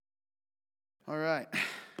All right.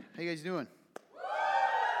 How you guys doing?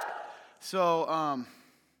 So,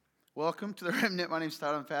 welcome to the Remnant. My name's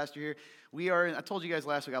Todd. I'm pastor here. I told you guys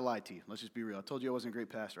last week I lied to you. Let's just be real. I told you I wasn't a great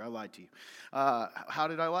pastor. I lied to you. How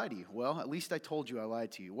did I lie to you? Well, at least I told you I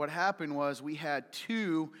lied to you. What happened was we had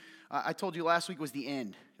I told you last week was the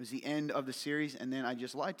end. It was the end of the series, and then I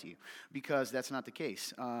just lied to you because that's not the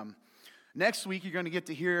case. Next week, you're going to get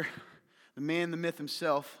to hear the man, the myth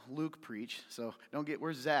himself, Luke, preach. So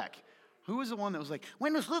where's Zach? Who was the one that was like,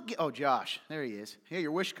 when was Luke? Oh, Josh. There he is. Hey,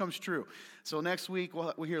 your wish comes true. So next week,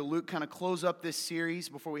 we'll hear Luke kind of close up this series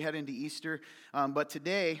before we head into Easter. But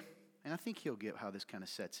today, and I think he'll get how this kind of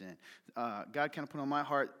sets in. God kind of put on my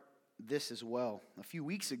heart this as well a few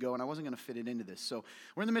weeks ago, and I wasn't going to fit it into this. So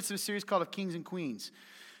we're in the midst of a series called Of Kings and Queens.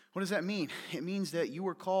 What does that mean? It means that you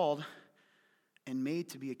were called and made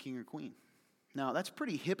to be a king or queen. Now, that's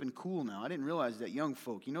pretty hip and cool now. I didn't realize that, young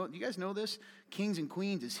folk. You guys know this? Kings and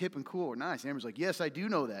queens is hip and cool or nice. And Amber's like, yes, I do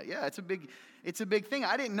know that. Yeah, it's a big thing.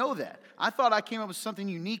 I didn't know that. I thought I came up with something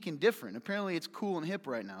unique and different. Apparently, it's cool and hip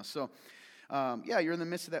right now. So, you're in the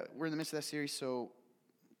midst of that. We're in the midst of that series, so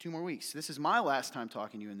 2 more weeks. This is my last time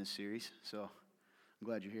talking to you in this series, so I'm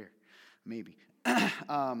glad you're here. Maybe.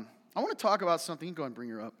 I want to talk about something. You can go ahead and bring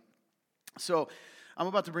her up. So, I'm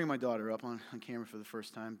about to bring my daughter up on camera for the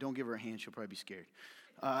first time. Don't give her a hand. She'll probably be scared.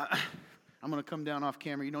 I'm going to come down off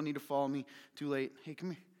camera. You don't need to follow me. Too late. Hey,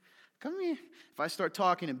 come here. Come here. If I start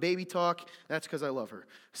talking and baby talk, that's because I love her.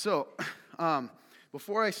 So,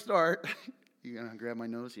 before I start, you going to grab my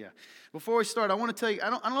nose? Yeah. Before I start, I want to tell you, I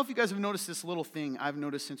don't know if you guys have noticed this little thing I've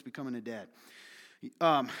noticed since becoming a dad.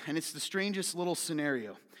 And it's the strangest little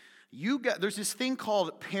scenario. There's this thing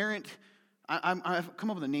called parent... I've come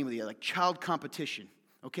up with the name of the like child competition,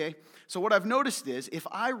 okay? So what I've noticed is if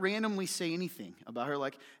I randomly say anything about her,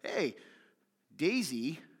 like, hey,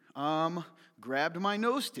 Daisy grabbed my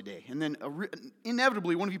nose today, and then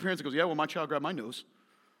inevitably one of you parents goes, yeah, well, my child grabbed my nose.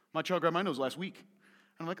 My child grabbed my nose last week. And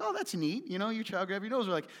I'm like, oh, that's neat. Your child grabbed your nose.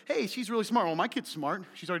 We're like, hey, she's really smart. Well, my kid's smart.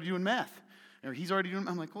 She's already doing math. Or he's already doing,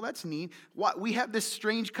 I'm like, well, that's neat. We have this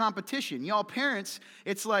strange competition. Y'all parents,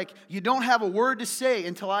 it's like you don't have a word to say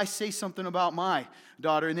until I say something about my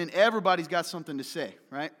daughter, and then everybody's got something to say,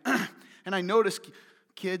 right? And I notice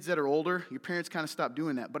kids that are older, your parents kind of stop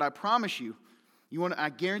doing that. But I promise you,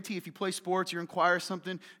 I guarantee if you play sports, you're in choir or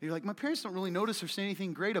something, you're like, my parents don't really notice or say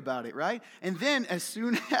anything great about it, right? And then as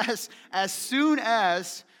soon as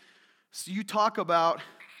you talk about,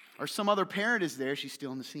 or some other parent is there, she's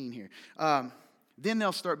still in the scene here, then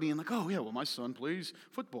they'll start being like, oh, yeah, well, my son plays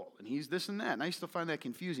football, and he's this and that. And I used to find that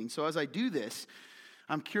confusing. So as I do this,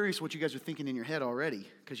 I'm curious what you guys are thinking in your head already,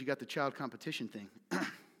 because you got the child competition thing.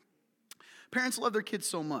 Parents love their kids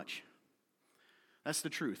so much. That's the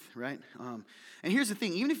truth, right? And here's the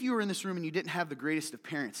thing. Even if you were in this room and you didn't have the greatest of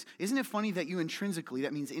parents, isn't it funny that you intrinsically,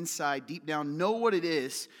 that means inside, deep down, know what it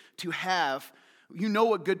is to have,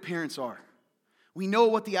 what good parents are. We know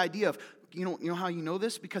what the idea of, you know how you know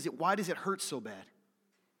this? Because why does it hurt so bad?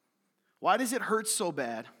 Why does it hurt so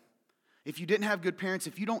bad if you didn't have good parents,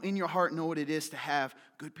 if you don't in your heart know what it is to have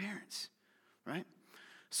good parents, right?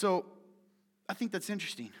 So I think that's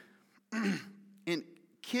interesting. And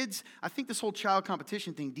kids, I think this whole child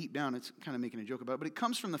competition thing, deep down, it's kind of making a joke about it, but it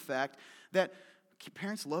comes from the fact that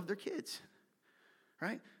parents love their kids,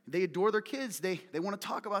 right? They adore their kids. They want to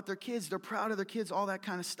talk about their kids. They're proud of their kids, all that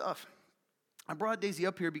kind of stuff. I brought Daisy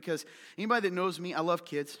up here because anybody that knows me, I love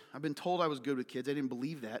kids. I've been told I was good with kids. I didn't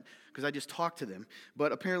believe that because I just talked to them.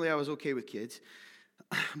 But apparently I was okay with kids.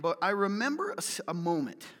 But I remember a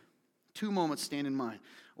moment, 2 moments stand in mind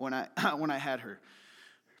when I had her.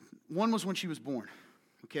 One was when she was born,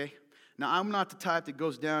 okay? Now, I'm not the type that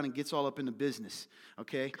goes down and gets all up in the business,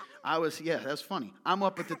 okay? That's funny. I'm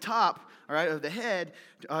up at the top, all right, of the head,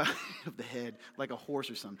 like a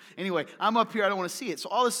horse or something. Anyway, I'm up here, I don't want to see it. So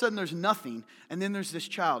all of a sudden, there's nothing, and then there's this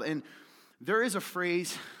child. And there is a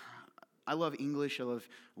phrase, I love English, I love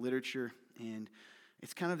literature, and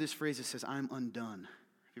it's kind of this phrase that says, I'm undone.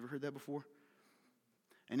 Have you ever heard that before?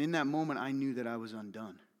 And in that moment, I knew that I was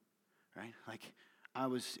undone, right? Like,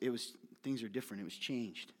 things are different, it was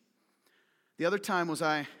changed. The other time was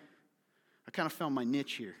I kind of found my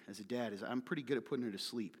niche here as a dad. I'm pretty good at putting her to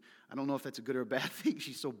sleep. I don't know if that's a good or a bad thing.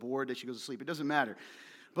 She's so bored that she goes to sleep. It doesn't matter.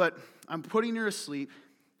 But I'm putting her asleep,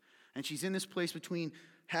 and she's in this place between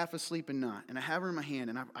half asleep and not. And I have her in my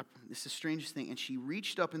hand, and it's the strangest thing. And she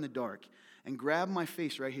reached up in the dark and grabbed my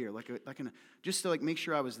face right here, just to make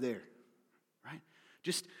sure I was there, right?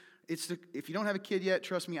 If you don't have a kid yet,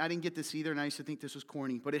 trust me, I didn't get this either, and I used to think this was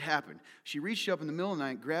corny, but it happened. She reached up in the middle of the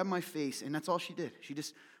night, grabbed my face, and that's all she did. She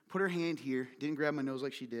just put her hand here, didn't grab my nose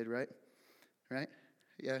like she did, right? Right?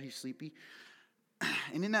 Yeah, he's sleepy.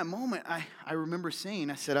 And in that moment, I remember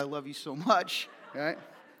saying, I said, I love you so much, right?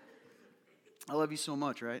 I love you so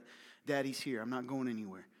much, right? Daddy's here. I'm not going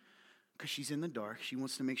anywhere. Because she's in the dark. She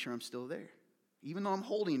wants to make sure I'm still there. Even though I'm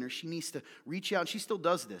holding her, she needs to reach out. She still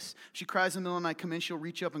does this. She cries in the middle of the night, come in, she'll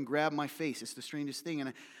reach up and grab my face. It's the strangest thing.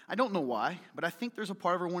 And I don't know why, but I think there's a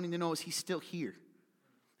part of her wanting to know, is he still here?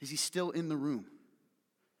 Is he still in the room?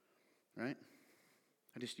 Right?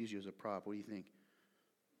 I just use you as a prop. What do you think?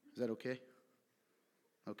 Is that okay?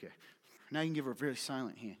 Okay. Now you can give her a very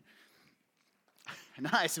silent hand.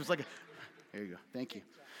 Nice. It was like a... There you go. Thank you.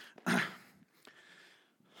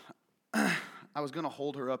 I was going to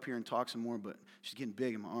hold her up here and talk some more, but she's getting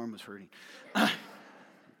big and my arm was hurting. But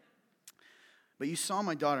you saw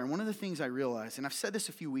my daughter, and one of the things I realized, and I've said this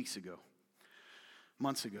a few weeks ago,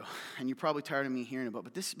 months ago, and you're probably tired of me hearing about,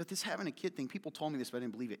 but this having a kid thing, people told me this, but I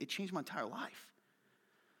didn't believe it. It changed my entire life.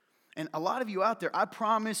 And a lot of you out there, I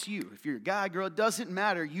promise you, if you're a guy, girl, it doesn't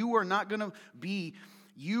matter. You are not going to be,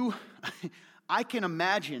 I can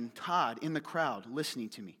imagine Todd in the crowd listening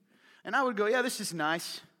to me. And I would go, yeah, this is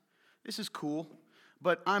nice. This is cool.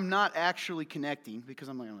 But I'm not actually connecting because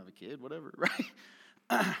I'm like, I don't have a kid, whatever,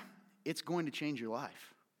 right? It's going to change your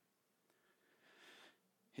life.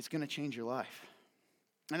 It's going to change your life.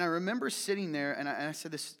 And I remember sitting there, and I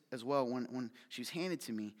said this as well when she was handed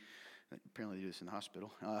to me. Apparently they do this in the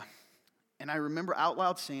hospital. And I remember out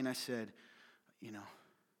loud saying, I said,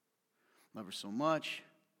 love her so much.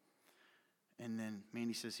 And then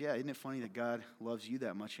Mandy says, yeah, isn't it funny that God loves you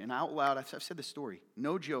that much? And out loud, I've said this story.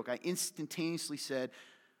 No joke. I instantaneously said,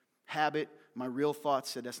 habit, my real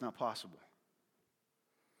thoughts said that's not possible.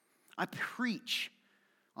 I preach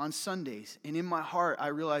on Sundays, and in my heart, I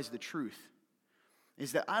realize the truth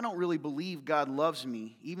is that I don't really believe God loves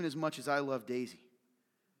me even as much as I love Daisy.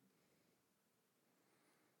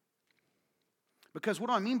 Because what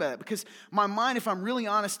do I mean by that? Because my mind, if I'm really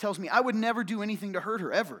honest, tells me I would never do anything to hurt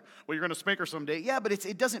her, ever. Well, you're going to spank her someday. Yeah, but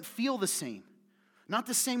it doesn't feel the same. Not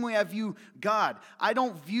the same way I view God. I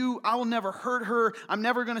will never hurt her. I'm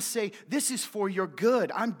never going to say, this is for your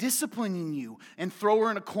good. I'm disciplining you and throw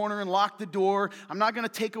her in a corner and lock the door. I'm not going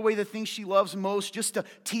to take away the things she loves most just to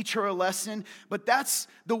teach her a lesson. But that's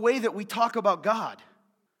the way that we talk about God.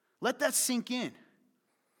 Let that sink in.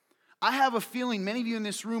 I have a feeling many of you in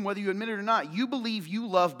this room, whether you admit it or not, you believe you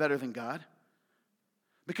love better than God.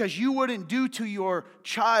 Because you wouldn't do to your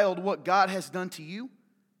child what God has done to you.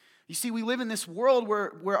 You see, we live in this world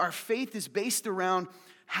where our faith is based around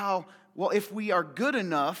how, well, if we are good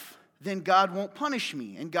enough, then God won't punish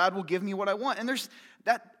me and God will give me what I want. And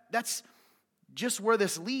that's just where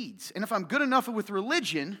this leads. And if I'm good enough with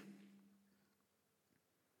religion,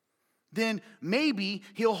 then maybe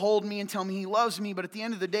he'll hold me and tell me he loves me, but at the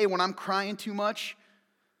end of the day, when I'm crying too much,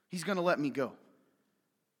 he's going to let me go.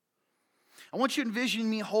 I want you to envision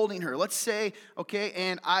me holding her. Let's say, okay,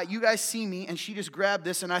 and you guys see me, and she just grabbed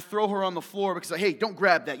this, and I throw her on the floor because, hey, don't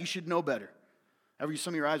grab that. You should know better.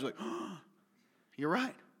 Some of your eyes are like, oh, you're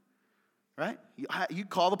right, right? You'd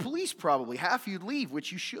call the police probably. Half you'd leave,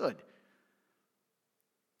 which you should.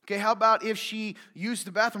 Okay, how about if she used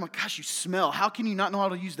the bathroom? Like, gosh, you smell. How can you not know how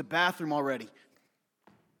to use the bathroom already?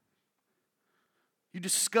 You're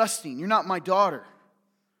disgusting. You're not my daughter.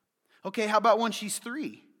 Okay, how about when she's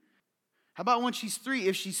 3? How about when she's 3?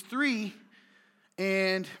 If she's 3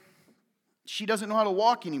 and she doesn't know how to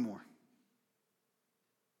walk anymore.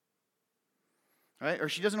 Right? Or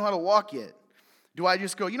she doesn't know how to walk yet. Do I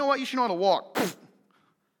just go, you know what, you should know how to walk?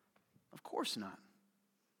 Of course not.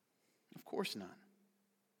 Of course not.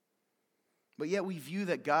 But yet we view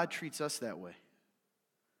that God treats us that way.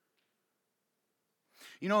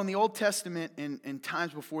 You know, in the Old Testament and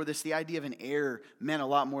times before this, the idea of an heir meant a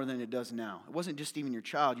lot more than it does now. It wasn't just even your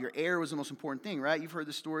child. Your heir was the most important thing, right? You've heard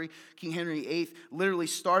the story. King Henry VIII literally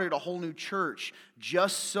started a whole new church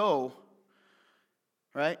just so,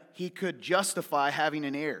 right, he could justify having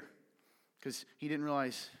an heir. Because he didn't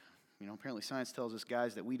realize, apparently science tells us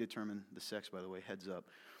guys that we determine the sex, by the way, heads up.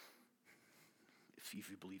 If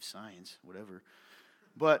you believe science, whatever.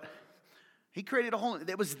 But he created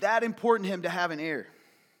it was that important to him to have an heir.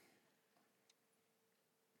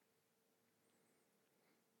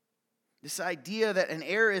 This idea that an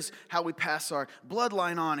heir is how we pass our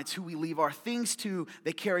bloodline on. It's who we leave our things to.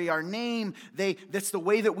 They carry our name. That's the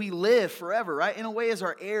way that we live forever, right? In a way, as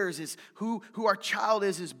our heirs is who our child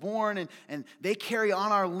is born, and they carry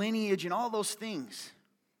on our lineage and all those things.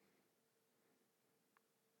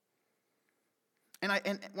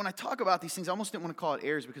 And when I talk about these things, I almost didn't want to call it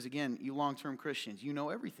heirs because, again, you long-term Christians, you know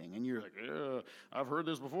everything. And you're like, yeah, I've heard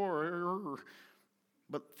this before.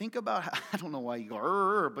 But think about how, I don't know why you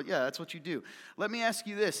go, but yeah, that's what you do. Let me ask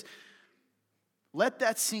you this. Let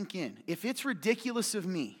that sink in. If it's ridiculous of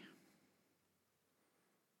me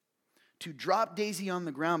to drop Daisy on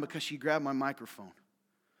the ground because she grabbed my microphone,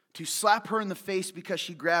 to slap her in the face because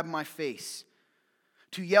she grabbed my face,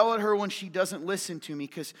 to yell at her when she doesn't listen to me,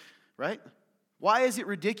 because, right? Why is it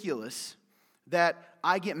ridiculous that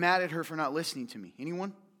I get mad at her for not listening to me?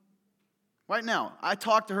 Anyone? Right now, I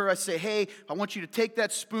talk to her, I say, hey, I want you to take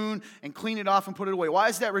that spoon and clean it off and put it away. Why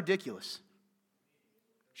is that ridiculous?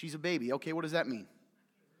 She's a baby. Okay, what does that mean?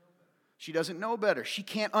 She doesn't know better. She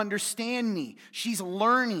can't understand me. She's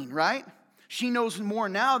learning, right? She knows more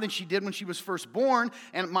now than she did when she was first born,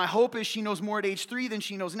 and my hope is she knows more at age 3 than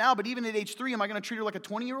she knows now, but even at age 3, am I going to treat her like a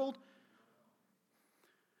 20-year-old?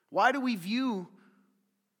 Why do we view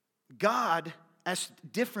God as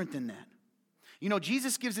different than that? You know,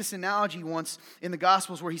 Jesus gives this analogy once in the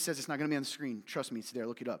Gospels where he says, it's not going to be on the screen. Trust me, it's there.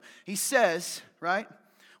 Look it up. He says, right,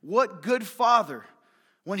 what good father,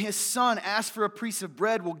 when his son asks for a piece of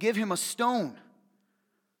bread, will give him a stone?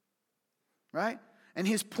 Right? And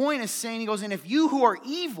his point is saying, he goes, and if you who are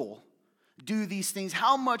evil do these things,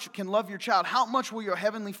 how much can love your child? How much will your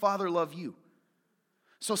heavenly Father love you?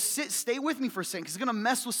 So stay with me for a second, because it's going to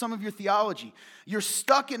mess with some of your theology. You're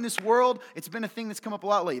stuck in this world. It's been a thing that's come up a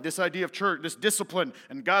lot lately. This idea of church, this discipline,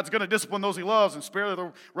 and God's going to discipline those he loves and spare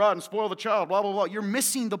the rod and spoil the child, blah, blah, blah. You're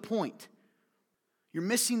missing the point. You're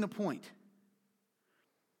missing the point.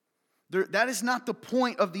 That is not the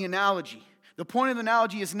point of the analogy. The point of the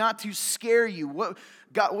analogy is not to scare you.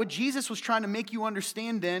 What Jesus was trying to make you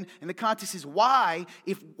understand then, in the context is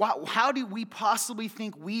how do we possibly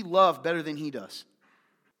think we love better than he does?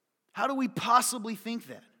 How do we possibly think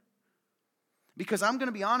that? Because I'm going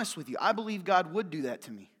to be honest with you, I believe God would do that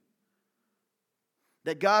to me.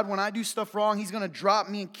 That God, when I do stuff wrong, he's going to drop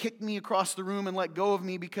me and kick me across the room and let go of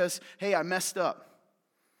me because, hey, I messed up.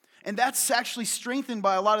 And that's actually strengthened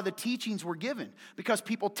by a lot of the teachings we're given, because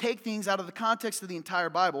people take things out of the context of the entire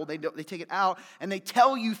Bible. They take it out and they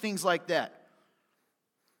tell you things like that.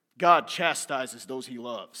 God chastises those he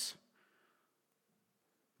loves.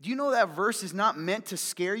 Do you know that verse is not meant to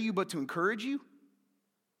scare you but to encourage you?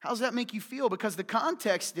 How does that make you feel? Because the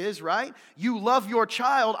context is, right? You love your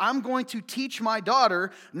child. I'm going to teach my daughter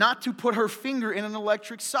not to put her finger in an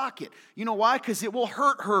electric socket. You know why? Because it will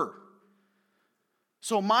hurt her.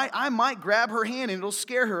 So I might grab her hand and it'll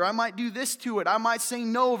scare her. I might do this to it. I might say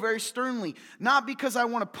no very sternly. Not because I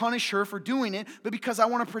want to punish her for doing it, but because I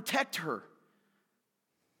want to protect her.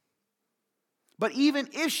 But even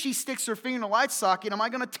if she sticks her finger in a light socket, am I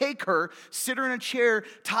going to take her, sit her in a chair,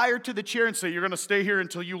 tie her to the chair, and say, you're going to stay here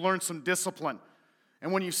until you learn some discipline.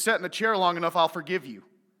 And when you sit in the chair long enough, I'll forgive you.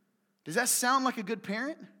 Does that sound like a good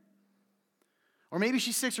parent? Or maybe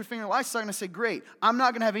she sticks her finger in a light socket and I say, great, I'm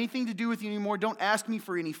not going to have anything to do with you anymore. Don't ask me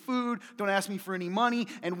for any food. Don't ask me for any money.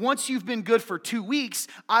 And once you've been good for 2 weeks,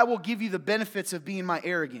 I will give you the benefits of being my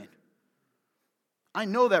heir again. I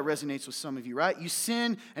know that resonates with some of you, right? You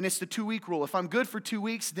sin, and it's the 2-week rule. If I'm good for 2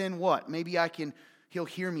 weeks, then what? Maybe he'll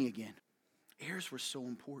hear me again. Heirs were so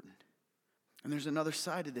important. And there's another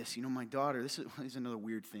side to this. You know, my daughter, this is another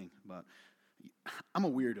weird thing about, I'm a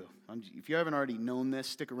weirdo. If you haven't already known this,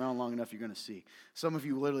 stick around long enough, you're going to see. Some of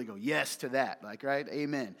you literally go, yes to that. Like, right?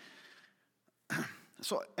 Amen.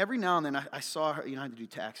 So every now and then, I saw her, I had to do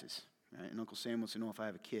taxes. Right? And Uncle Sam wants to know if I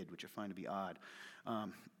have a kid, which I find to be odd.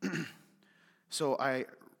 So I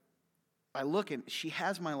look and she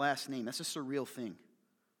has my last name. That's a surreal thing.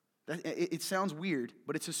 It sounds weird,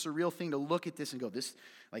 but it's a surreal thing to look at this and go, this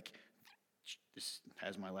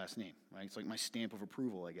has my last name, right? It's like my stamp of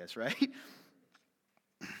approval, I guess, right?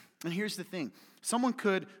 And here's the thing. Someone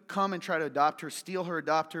could come and try to adopt her, steal her,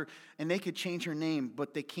 adopt her, and they could change her name,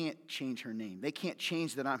 but they can't change her name. They can't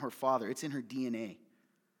change that I'm her father. It's in her DNA.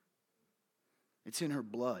 It's in her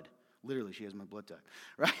blood. Literally, she has my blood type,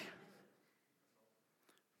 right?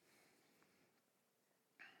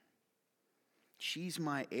 She's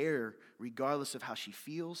my heir regardless of how she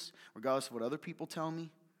feels, regardless of what other people tell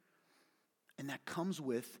me. And that comes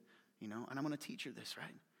with, and I'm going to teach her this,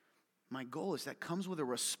 right? My goal is that comes with a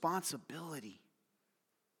responsibility.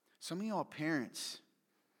 Some of y'all parents,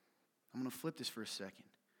 I'm going to flip this for a second.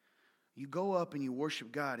 You go up and you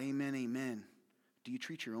worship God, amen, amen. Do you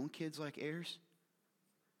treat your own kids like heirs?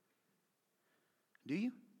 Do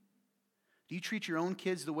you? Do you treat your own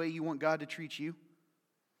kids the way you want God to treat you?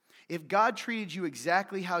 If God treated you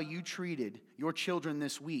exactly how you treated your children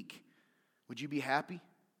this week, would you be happy?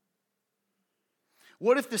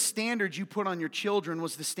 What if the standard you put on your children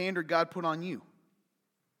was the standard God put on you?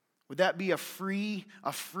 Would that be a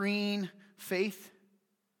freeing faith?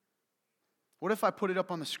 What if I put it up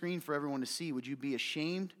on the screen for everyone to see? Would you be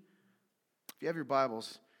ashamed? If you have your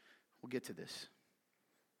Bibles, we'll get to this.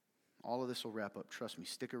 All of this will wrap up. Trust me.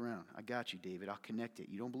 Stick around. I got you, David. I'll connect it.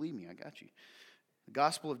 You don't believe me? I got you. The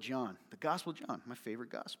Gospel of John. The Gospel of John, my favorite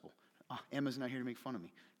gospel. Emma's not here to make fun of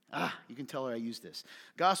me. You can tell her I use this.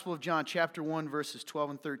 Gospel of John, chapter 1, verses 12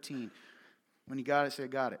 and 13. When you got it, say, I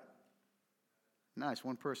got it. Nice,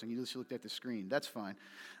 one person. You just looked at the screen. That's fine.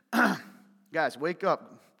 Guys, wake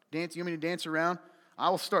up. Dance. You want me to dance around? I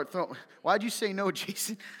will start throwing. Why'd you say no,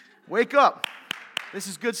 Jason? Wake up. This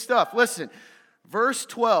is good stuff. Listen, verse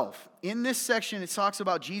 12. In this section, it talks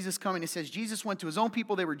about Jesus coming. It says, Jesus went to his own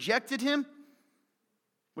people. They rejected him.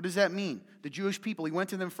 What does that mean? The Jewish people. He went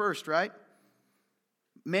to them first, right?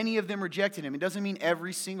 Many of them rejected him. It doesn't mean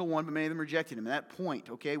every single one, but many of them rejected him. At that point,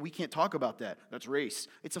 okay, we can't talk about that. That's race.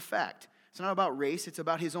 It's a fact. It's not about race. It's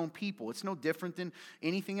about his own people. It's no different than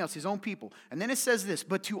anything else. His own people. And then it says this,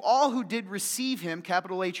 but to all who did receive him,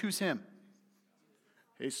 capital H, who's him?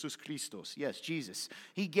 Jesus Christos. Yes, Jesus.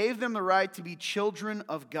 He gave them the right to be children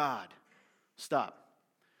of God. Stop.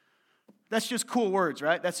 That's just cool words,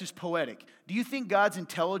 right? That's just poetic. Do you think God's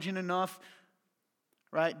intelligent enough,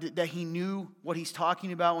 right, that he knew what he's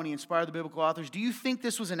talking about when he inspired the biblical authors? Do you think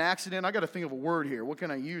this was an accident? I got to think of a word here. What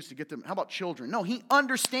can I use to get them? How about children? No, he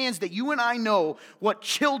understands that you and I know what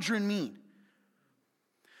children mean.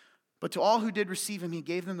 But to all who did receive him, he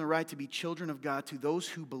gave them the right to be children of God, to those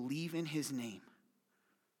who believe in his name,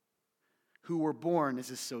 who were born, this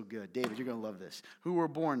is so good. David, you're going to love this. Who were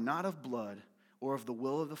born not of blood or of the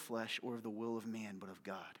will of the flesh or of the will of man, but of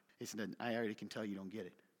God. I already can tell you don't get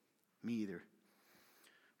it. Me either.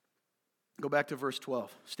 Go back to verse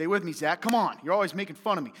 12. Stay with me, Zach. Come on. You're always making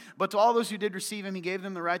fun of me. But to all those who did receive him, he gave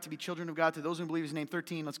them the right to be children of God. To those who believe his name,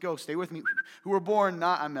 13. Let's go. Stay with me. Who were born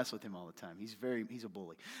not, I mess with him all the time. He's a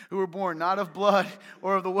bully. Who were born not of blood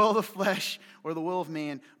or of the will of the flesh or the will of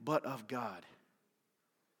man, but of God.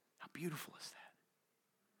 How beautiful is that?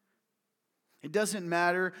 It doesn't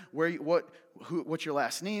matter what your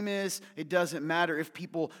last name is. It doesn't matter if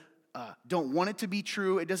people don't want it to be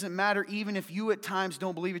true. It doesn't matter even if you at times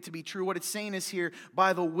don't believe it to be true. What it's saying is here,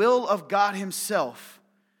 by the will of God himself,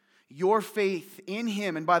 your faith in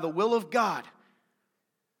him, and by the will of God,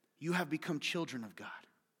 you have become children of God.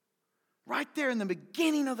 Right there in the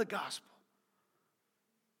beginning of the gospel.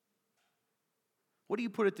 What do you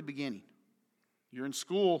put at the beginning? You're in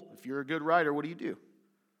school. If you're a good writer, what do?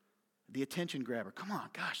 The attention grabber. Come on,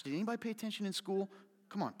 gosh, did anybody pay attention in school?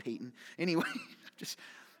 Come on, Peyton. Anyway,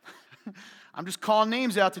 I'm just calling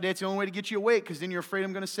names out today. It's the only way to get you awake, because then you're afraid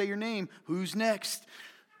I'm going to say your name. Who's next?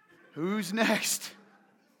 Who's next?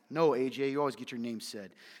 No, AJ, you always get your name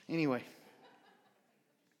said. Anyway,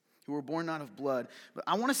 who were born not of blood. But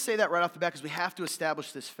I want to say that right off the bat because we have to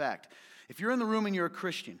establish this fact. If you're in the room and you're a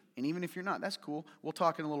Christian, and even if you're not, that's cool. We'll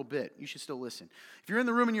talk in a little bit. You should still listen. If you're in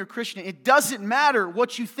the room and you're a Christian, it doesn't matter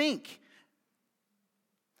what you think.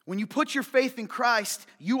 When you put your faith in Christ,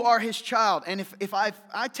 you are his child. And if I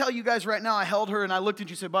tell you guys right now, I held her and I looked at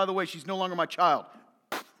you and said, by the way, she's no longer my child.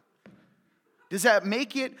 Does that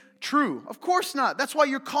make it true? Of course not. That's why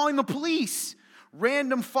you're calling the police.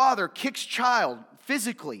 Random father kicks child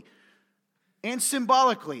physically and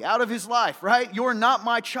symbolically out of his life, right? You're not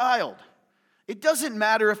my child. It doesn't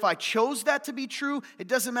matter if I chose that to be true. It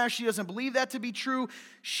doesn't matter if she doesn't believe that to be true.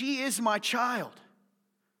 She is my child.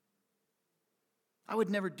 I would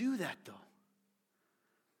never do that, though.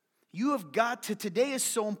 You have got to, today is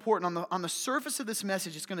so important. On the surface of this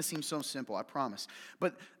message, it's going to seem so simple, I promise.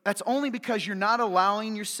 But that's only because you're not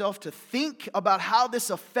allowing yourself to think about how this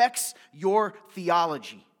affects your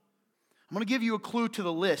theology. I'm going to give you a clue to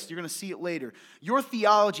the list. You're going to see it later. Your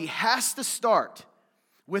theology has to start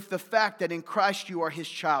with the fact that in Christ you are his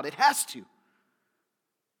child. It has to.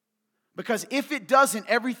 Because if it doesn't,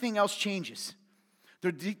 everything else changes.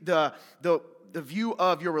 The view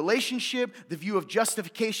of your relationship, the view of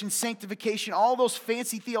justification, sanctification, all those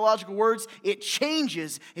fancy theological words, it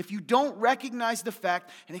changes if you don't recognize the fact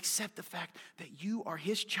and accept the fact that you are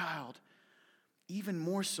his child, even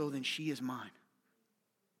more so than she is mine.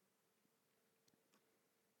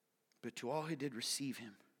 But to all who did receive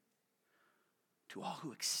him, to all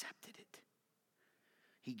who accepted it,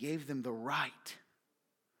 he gave them the right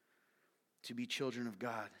to be children of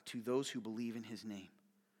God, to those who believe in his name,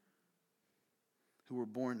 who were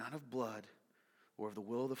born not of blood or of the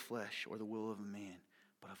will of the flesh or the will of a man,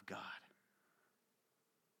 but of God.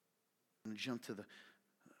 I'm going to jump to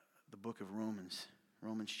the book of Romans,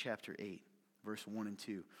 Romans chapter 8, verse 1 and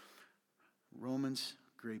 2. Romans,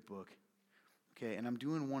 great book. Okay, and I'm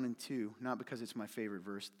doing 1 and 2, not because it's my favorite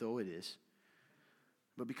verse, though it is,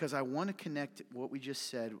 but because I want to connect what we just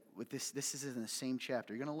said with this. This is in the same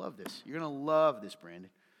chapter. You're going to love this. You're going to love this, Brandon.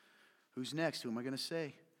 Who's next? Who am I going to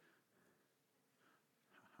say?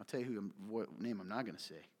 I'll tell you what name I'm not going to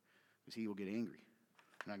say, because he will get angry.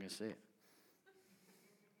 I'm not going to say it.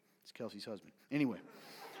 It's Kelsey's husband. Anyway.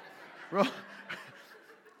 I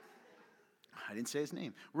didn't say his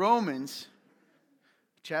name. Romans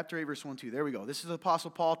chapter 8, verse 1, 2. There we go. This is the Apostle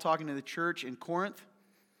Paul talking to the church in Corinth.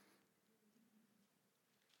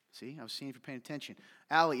 See, I was seeing if you're paying attention.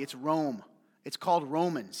 Allie, it's Rome. It's called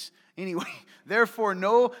Romans. Anyway, therefore,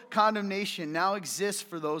 no condemnation now exists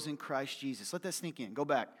for those in Christ Jesus. Let that sneak in. Go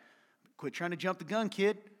back. Quit trying to jump the gun,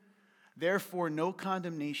 kid. Therefore, no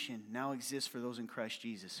condemnation now exists for those in Christ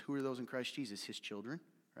Jesus. Who are those in Christ Jesus? His children,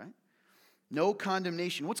 right? No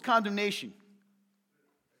condemnation. What's condemnation?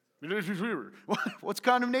 What's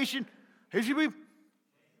condemnation?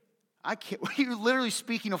 I can't. You're literally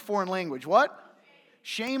speaking a foreign language. What?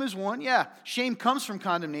 Shame is one. Yeah, shame comes from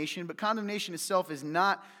condemnation, but condemnation itself is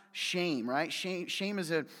not shame, right? Shame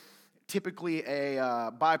is typically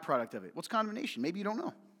a byproduct of it. What's condemnation? Maybe you don't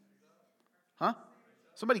know. Huh?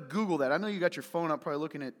 Somebody Google that. I know you got your phone up probably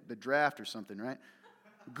looking at the draft or something, right?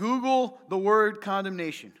 Google the word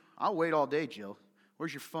condemnation. I'll wait all day, Jill.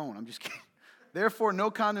 Where's your phone? I'm just kidding. Therefore,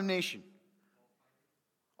 no condemnation.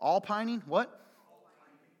 All pining? What?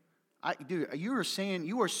 Dude, you are saying,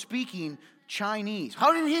 you are speaking Chinese.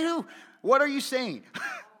 How did you? What are you saying?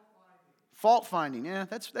 Fault finding. Yeah,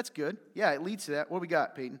 that's good. Yeah, it leads to that. What do we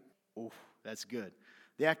got, Peyton? Oh, that's good.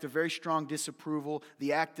 The act of very strong disapproval.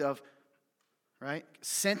 The act of, right,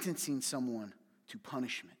 sentencing someone to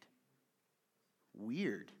punishment.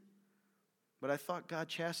 Weird. But I thought God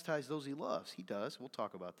chastised those he loves. He does. We'll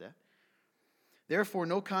talk about that. Therefore,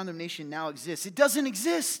 no condemnation now exists. It doesn't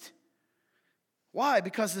exist. Why?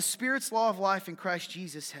 Because the Spirit's law of life in Christ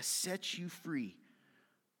Jesus has set you free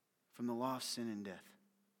from the law of sin and death.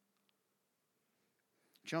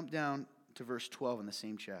 Jump down to verse 12 in the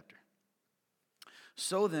same chapter.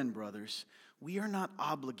 So then, brothers, we are not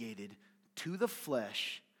obligated to the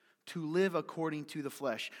flesh to live according to the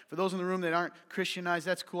flesh. For those in the room that aren't Christianized,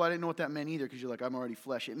 that's cool. I didn't know what that meant either, because you're like, I'm already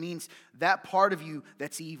flesh. It means that part of you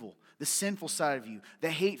that's evil, the sinful side of you, the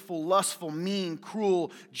hateful, lustful, mean,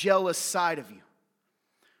 cruel, jealous side of you.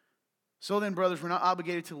 So then, brothers, we're not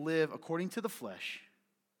obligated to live according to the flesh.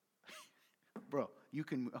 Bro, you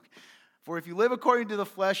can... Okay. For if you live according to the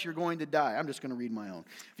flesh, you're going to die. I'm just going to read my own.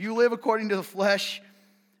 If you live according to the flesh...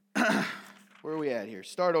 Where are we at here?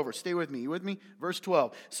 Start over. Stay with me. You with me? Verse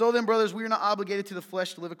 12. So then, brothers, we are not obligated to the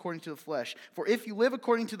flesh to live according to the flesh. For if you live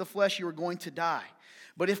according to the flesh, you are going to die.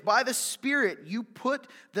 But if by the Spirit you put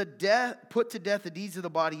to death the deeds of the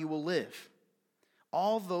body, you will live.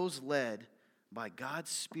 All those led by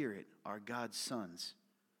God's Spirit are God's sons.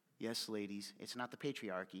 Yes, ladies, it's not the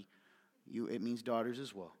patriarchy. It means daughters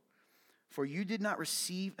as well. For you did not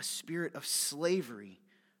receive a spirit of slavery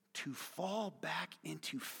to fall back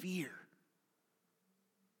into fear.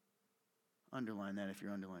 Underline that if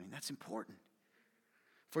you're underlining. That's important.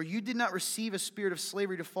 For you did not receive a spirit of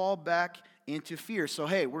slavery to fall back into fear. So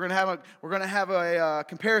hey, we're gonna have a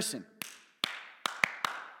comparison.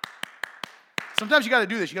 Sometimes you got to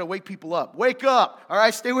do this. You got to wake people up. Wake up. All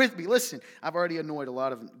right, stay with me. Listen, I've already annoyed a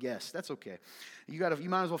lot of guests. That's okay. You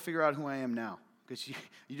might as well figure out who I am now, because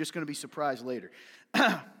you're just going to be surprised later.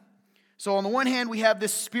 So on the one hand, we have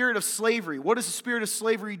this spirit of slavery. What does the spirit of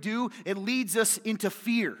slavery do? It leads us into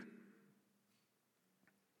fear.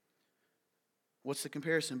 What's the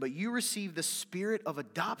comparison? But you receive the spirit of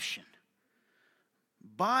adoption,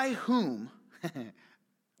 by whom,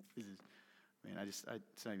 it's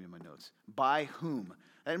not even in my notes. By whom?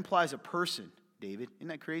 That implies a person, David. Isn't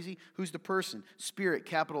that crazy? Who's the person? Spirit,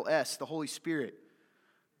 capital S, the Holy Spirit.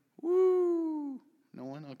 Woo! No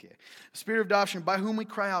one? Okay. Spirit of adoption, by whom we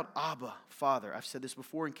cry out, Abba, Father. I've said this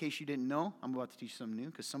before in case you didn't know. I'm about to teach you something new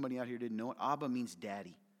because somebody out here didn't know it. Abba means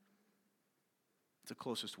daddy. It's the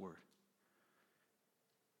closest word.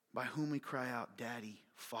 By whom we cry out, Daddy,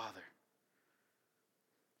 Father.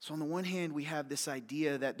 So on the one hand, we have this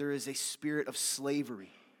idea that there is a spirit of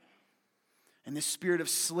slavery. And this spirit of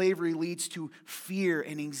slavery leads to fear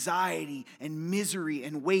and anxiety and misery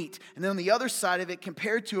and weight. And then on the other side of it,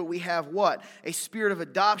 compared to it, we have what? A spirit of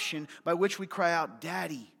adoption by which we cry out,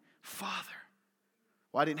 Daddy, Father.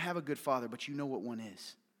 Well, I didn't have a good father, but you know what one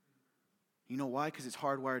is. You know why? Because it's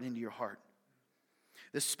hardwired into your heart.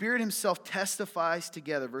 The Spirit himself testifies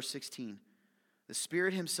together, verse 16. The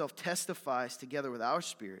Spirit himself testifies together with our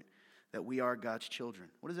spirit that we are God's children.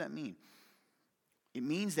 What does that mean? It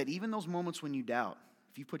means that even those moments when you doubt,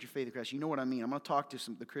 if you put your faith in Christ, you know what I mean. I'm going to talk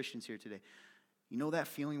to the Christians here today. You know that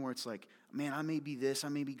feeling where it's like, man, I may be this, I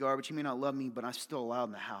may be garbage, you may not love me, but I'm still allowed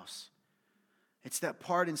in the house. It's that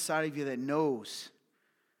part inside of you that knows,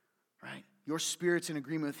 right? Your spirit's in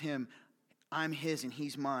agreement with him. I'm his and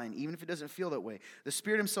he's mine, even if it doesn't feel that way. The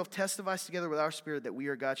Spirit himself testifies together with our spirit that we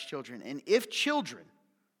are God's children. And if children,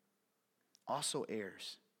 also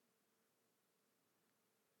heirs.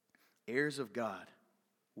 Heirs of God.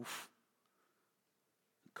 Oof.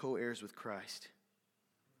 Co-heirs with Christ.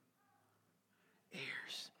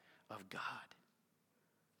 Heirs of God.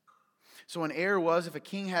 So an heir was, if a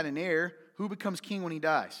king had an heir, who becomes king when he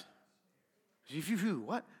dies?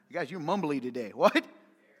 What? You guys, you're mumbly today. What?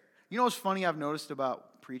 You know what's funny I've noticed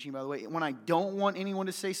about preaching, by the way? When I don't want anyone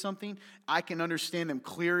to say something, I can understand them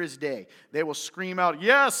clear as day. They will scream out,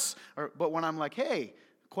 yes! But when I'm like, hey,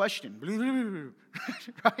 question,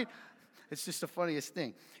 right? It's just the funniest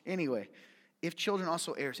thing. Anyway, if children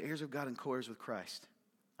also heirs, heirs of God and co-heirs with Christ.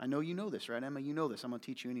 I know you know this, right, Emma? You know this. I'm going to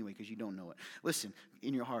teach you anyway because you don't know it. Listen,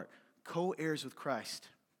 in your heart, co-heirs with Christ.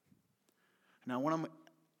 Now,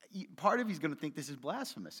 part of you is going to think this is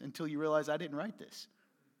blasphemous until you realize I didn't write this.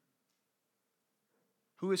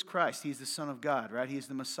 Who is Christ? He is the Son of God, right? He is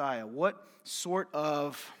the Messiah. What sort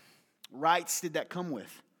of rights did that come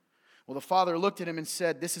with? Well, the Father looked at him and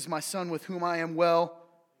said, this is my Son with whom I am well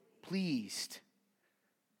pleased.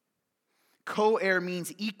 Co-heir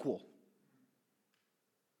means equal.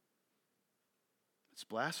 It's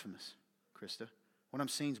blasphemous, Krista. What I'm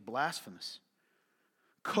saying is blasphemous.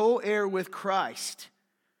 Co-heir with Christ.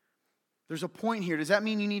 There's a point here. Does that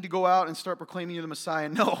mean you need to go out and start proclaiming you're the Messiah?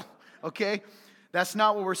 No, okay? That's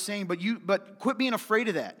not what we're saying, but quit being afraid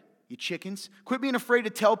of that, you chickens. Quit being afraid to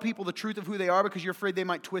tell people the truth of who they are because you're afraid they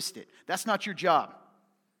might twist it. That's not your job.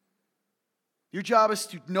 Your job is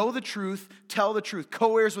to know the truth, tell the truth.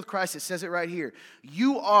 Co-heirs with Christ, it says it right here.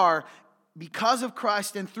 You are, because of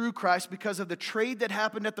Christ and through Christ, because of the trade that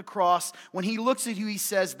happened at the cross, when he looks at you, he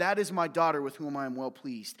says, that is my daughter with whom I am well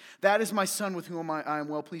pleased. That is my son with whom I am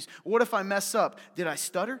well pleased. What if I mess up? Did I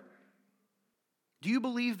stutter? Do you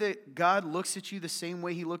believe that God looks at you the same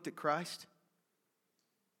way he looked at Christ?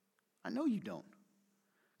 I know you don't.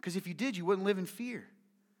 Because if you did, you wouldn't live in fear.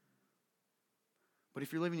 But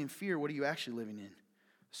if you're living in fear, what are you actually living in?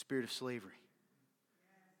 The spirit of slavery.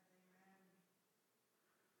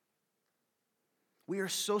 We are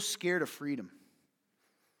so scared of freedom.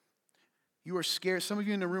 You are scared. Some of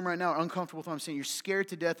you in the room right now are uncomfortable with what I'm saying. You're scared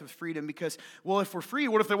to death of freedom because, well, if we're free,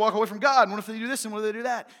 what if they walk away from God? And what if they do this and what if they do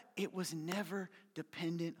that? It was never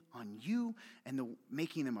dependent on you and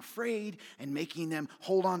making them afraid and making them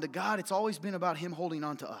hold on to God. It's always been about him holding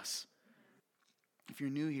on to us. If you're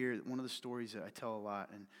new here, one of the stories that I tell a lot,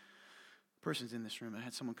 and a person's in this room, I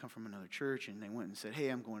had someone come from another church, and they went and said, hey,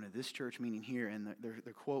 I'm going to this church meeting here, and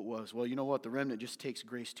their quote was, well, you know what? The remnant just takes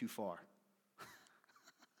grace too far.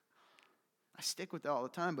 I stick with that all the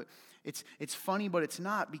time, but it's funny, but it's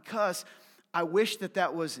not, because I wish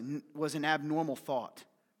that was an abnormal thought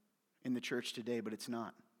in the church today, but it's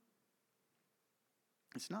not.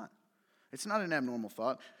 It's not. It's not an abnormal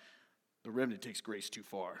thought. The remnant takes grace too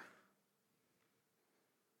far.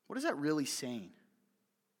 What is that really saying?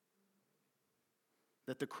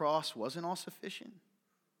 That the cross wasn't all sufficient?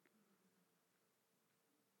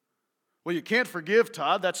 Well, you can't forgive,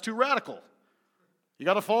 Todd. That's too radical. You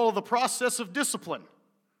got to follow the process of discipline.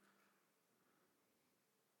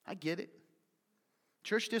 I get it.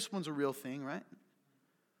 Church discipline's a real thing, right?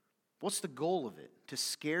 What's the goal of it? To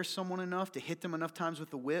scare someone enough? To hit them enough times with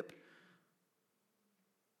the whip?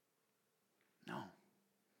 No.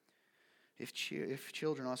 If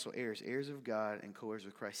children also heirs, heirs of God and co-heirs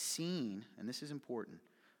with Christ, seeing, and this is important,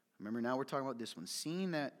 remember now we're talking about this one, seeing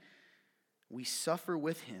that we suffer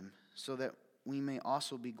with him so that we may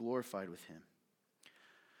also be glorified with him.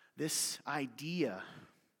 This idea,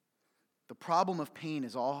 the problem of pain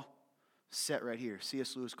is all set right here.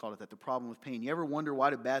 C.S. Lewis called it that, the problem of pain. You ever wonder why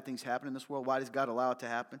do bad things happen in this world? Why does God allow it to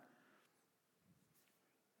happen?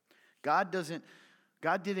 God didn't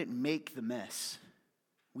make the mess.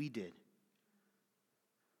 We did.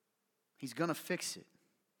 He's going to fix it.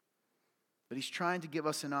 But he's trying to give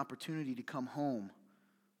us an opportunity to come home,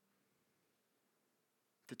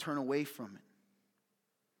 to turn away from it.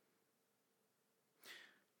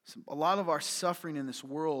 So a lot of our suffering in this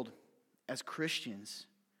world as Christians,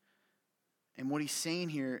 and what he's saying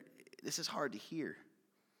here, this is hard to hear.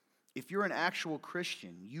 If you're an actual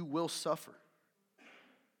Christian, you will suffer.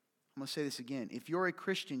 I'm going to say this again. If you're a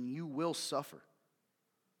Christian, you will suffer.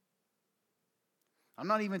 I'm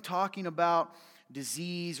not even talking about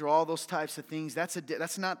disease or all those types of things.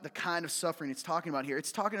 That's not the kind of suffering it's talking about here.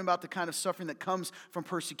 It's talking about the kind of suffering that comes from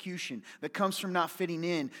persecution, that comes from not fitting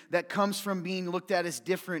in, that comes from being looked at as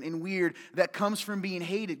different and weird, that comes from being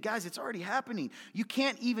hated. Guys, it's already happening. You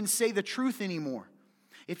can't even say the truth anymore.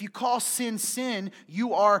 If you call sin, sin,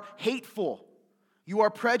 you are hateful. You are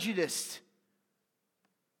prejudiced.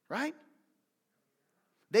 right?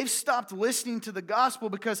 They've stopped listening to the gospel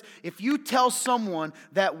because if you tell someone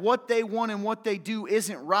that what they want and what they do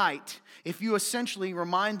isn't right, if you essentially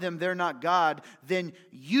remind them they're not God, then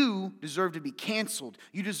you deserve to be canceled.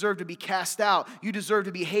 You deserve to be cast out. You deserve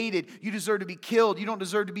to be hated. You deserve to be killed. You don't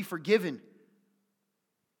deserve to be forgiven.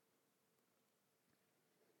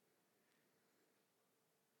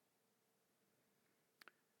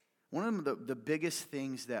 One of the biggest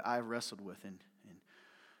things that I've wrestled with, and I'm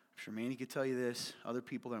sure Manny could tell you this, other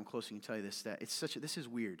people that I'm close to can tell you this, that this is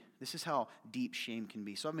weird. This is how deep shame can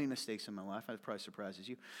be. So I've made mistakes in my life. That probably surprises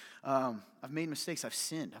you. I've made mistakes. I've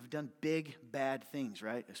sinned. I've done big, bad things,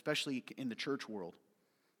 right? Especially in the church world.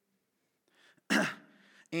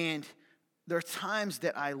 And there are times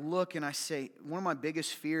that I look and I say, one of my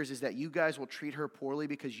biggest fears is that you guys will treat her poorly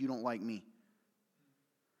because you don't like me.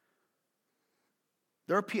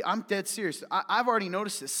 I'm dead serious. I've already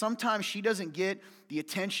noticed this. Sometimes she doesn't get the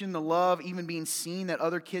attention, the love, even being seen that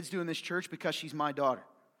other kids do in this church because she's my daughter.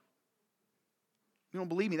 You don't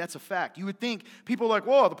believe me? That's a fact. You would think people are like,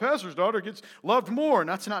 whoa, the pastor's daughter gets loved more. And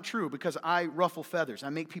that's not true because I ruffle feathers. I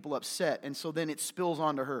make people upset. And so then it spills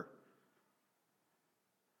onto her.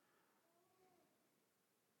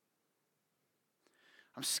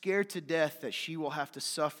 I'm scared to death that she will have to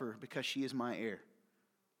suffer because she is my heir.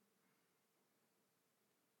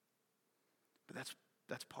 But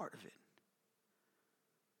that's part of it.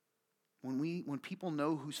 When people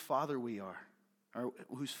know whose father we are, or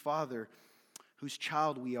whose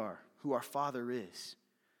child we are, who our father is,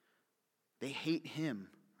 they hate him,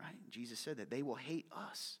 right? Jesus said that they will hate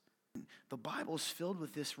us. The Bible is filled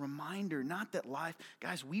with this reminder, not that life,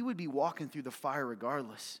 guys, we would be walking through the fire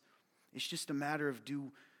regardless. It's just a matter of do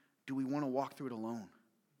we want to walk through it alone?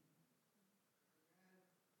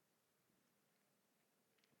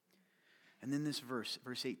 And then this verse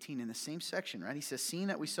 18, in the same section, right? He says, seeing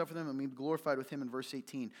that we suffer them and be glorified with him in verse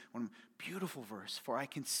 18. One beautiful verse. For I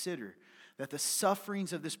consider that the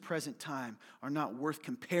sufferings of this present time are not worth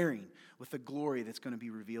comparing with the glory that's going to be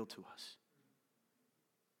revealed to us.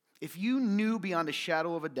 If you knew beyond a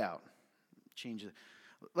shadow of a doubt, change it.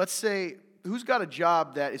 Let's say, who's got a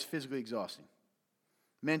job that is physically exhausting?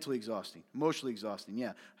 Mentally exhausting, emotionally exhausting,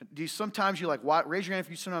 yeah. Sometimes you're like, why? Raise your hand if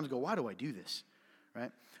you sometimes go, why do I do this?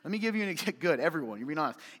 Right? Let me give you an example. Good, everyone, you're being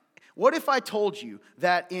honest. What if I told you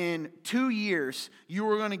that in 2 years you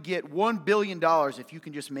were going to get $1 billion if you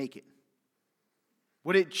can just make it?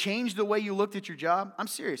 Would it change the way you looked at your job? I'm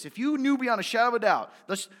serious. If you knew beyond a shadow of a doubt,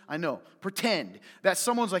 pretend that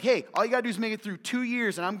someone's like, hey, all you got to do is make it through 2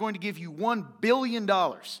 years and I'm going to give you $1 billion.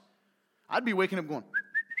 I'd be waking up going,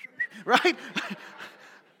 right?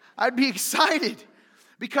 I'd be excited.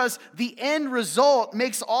 Because the end result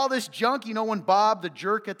makes all this junk. You know when Bob, the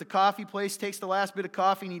jerk at the coffee place, takes the last bit of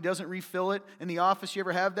coffee and he doesn't refill it in the office? You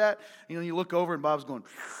ever have that? You know, you look over and Bob's going,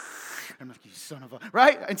 I'm like, you son of a...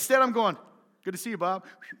 Right? Instead I'm going, good to see you, Bob.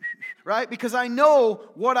 Right? Because I know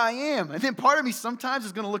what I am. And then part of me sometimes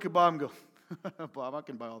is going to look at Bob and go, Bob, I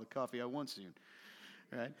can buy all the coffee I want soon.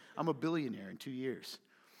 Right? I'm a billionaire in 2 years.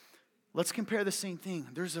 Let's compare the same thing.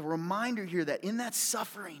 There's a reminder here that in that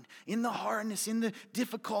suffering, in the hardness, in the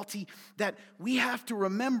difficulty, that we have to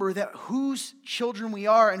remember that whose children we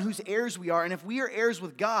are and whose heirs we are. And if we are heirs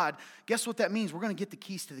with God, guess what that means? We're going to get the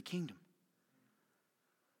keys to the kingdom.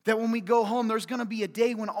 That when we go home, there's going to be a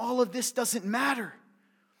day when all of this doesn't matter.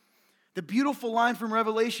 The beautiful line from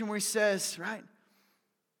Revelation where he says, right,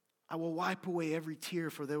 I will wipe away every tear,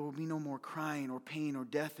 for there will be no more crying or pain or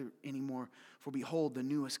death anymore. For behold, the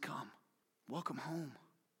new has come. Welcome home.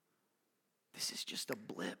 This is just a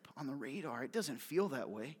blip on the radar. It doesn't feel that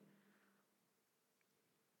way.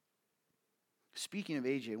 Speaking of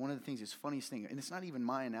AJ, one of the things, funniest thing, and it's not even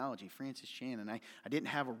my analogy, Francis Chan, and I didn't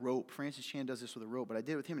have a rope. Francis Chan does this with a rope, but I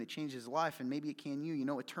did it with him, and it changed his life, and maybe it can you. You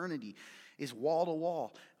know, eternity is wall to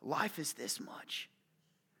wall. Life is this much.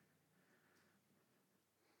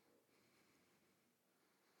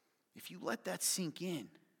 If you let that sink in,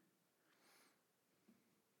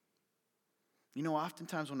 you know,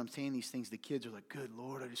 oftentimes when I'm saying these things, the kids are like, good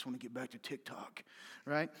Lord, I just want to get back to TikTok,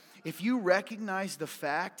 right? If you recognize the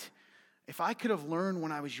fact, if I could have learned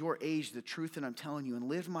when I was your age the truth that I'm telling you and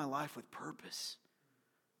lived my life with purpose,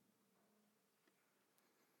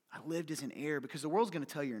 I lived as an heir, because the world's going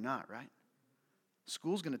to tell you you're not, right?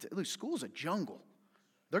 School's going to tell you, school's a jungle.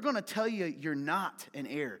 They're going to tell you you're not an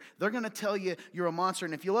heir. They're going to tell you you're a monster.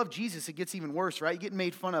 And if you love Jesus, it gets even worse, right? You get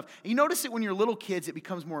made fun of. And you notice it when you're little kids, it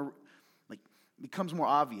becomes more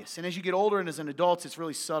obvious. And as you get older and as an adult, it's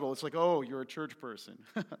really subtle. It's like, oh, you're a church person.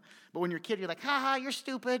 But when you're a kid, you're like, ha, you're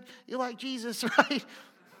stupid. You like Jesus, right?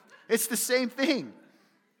 It's the same thing.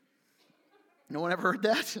 No one ever heard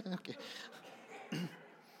that? Okay.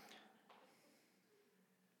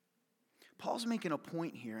 Paul's making a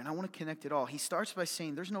point here, and I want to connect it all. He starts by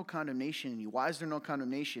saying there's no condemnation in you. Why is there no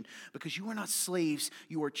condemnation? Because you are not slaves.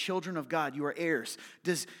 You are children of God. You are heirs.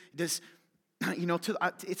 It's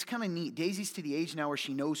kind of neat. Daisy's to the age now where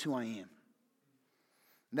she knows who I am.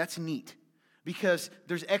 That's neat. Because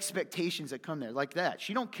there's expectations that come there like that.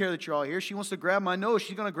 She don't care that you're all here. She wants to grab my nose.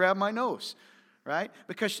 She's going to grab my nose. Right?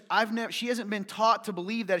 Because she hasn't been taught to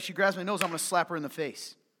believe that if she grabs my nose, I'm going to slap her in the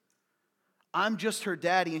face. I'm just her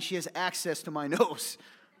daddy, and she has access to my nose.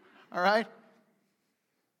 All right?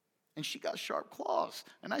 And she got sharp claws,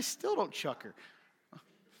 and I still don't chuck her.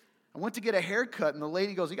 I went to get a haircut, and the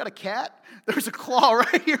lady goes, "You got a cat?" There's a claw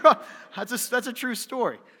right here. That's a true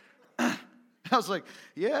story. I was like,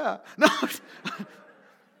 "Yeah."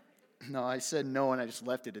 No, I said no, and I just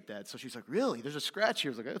left it at that. So she's like, "Really? There's a scratch here."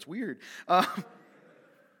 I was like, "That's weird." I'm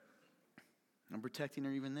protecting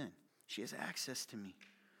her even then. She has access to me.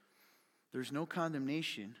 There's no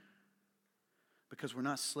condemnation because we're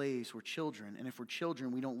not slaves, we're children. And if we're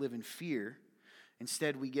children, we don't live in fear.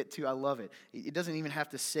 Instead, we get to, I love it. It doesn't even have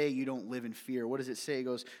to say you don't live in fear. What does it say? It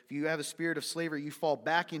goes, if you have a spirit of slavery, you fall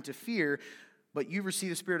back into fear, but you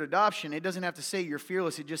receive the spirit of adoption. It doesn't have to say you're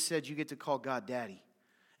fearless. It just says you get to call God daddy.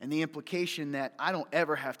 And the implication that I don't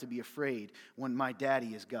ever have to be afraid when my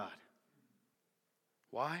daddy is God.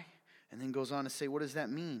 Why? And then goes on to say, what does that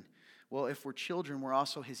mean? Well, if we're children, we're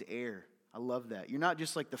also his heir. I love that. You're not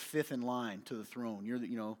just like the fifth in line to the throne. You're,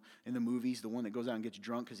 in the movies, the one that goes out and gets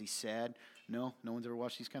drunk because he's sad. No one's ever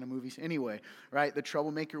watched these kind of movies. Anyway, right, the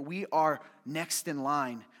troublemaker. We are next in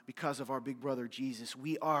line because of our big brother Jesus.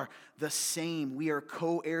 We are the same. We are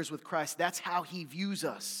co-heirs with Christ. That's how he views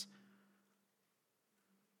us.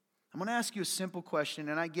 I'm going to ask you a simple question,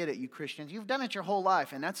 and I get it, you Christians. You've done it your whole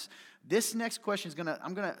life, and this next question is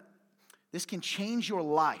this can change your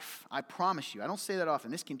life. I promise you. I don't say that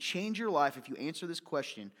often. This can change your life if you answer this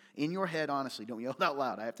question in your head honestly. Don't yell it out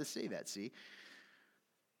loud. I have to say that, see?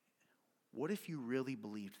 What if you really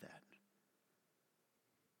believed that?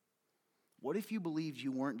 What if you believed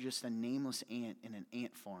you weren't just a nameless ant in an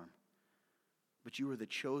ant farm, but you were the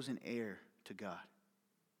chosen heir to God?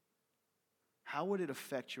 How would it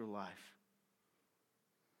affect your life?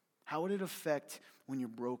 How would it affect when you're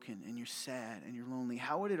broken and you're sad and you're lonely?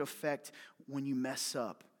 How would it affect when you mess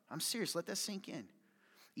up? I'm serious. Let that sink in.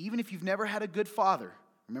 Even if you've never had a good father,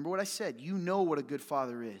 remember what I said. You know what a good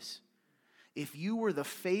father is. If you were the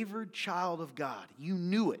favored child of God, you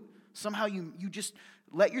knew it. Somehow you just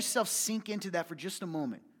let yourself sink into that for just a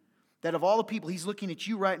moment. That of all the people, he's looking at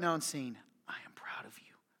you right now and saying, I am proud of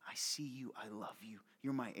you. I see you. I love you.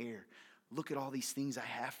 You're my heir. Look at all these things I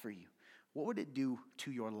have for you. What would it do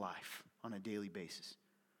to your life on a daily basis?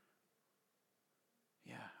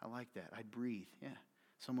 Yeah, I like that. I'd breathe. Yeah.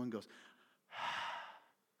 Someone goes,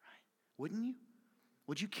 right? Wouldn't you?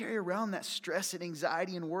 Would you carry around that stress and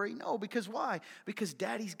anxiety and worry? No, because why? Because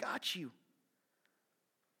daddy's got you.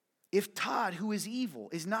 If Todd, who is evil,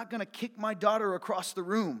 is not going to kick my daughter across the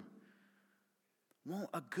room, won't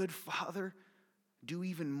a good father do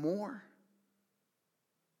even more?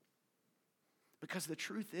 Because the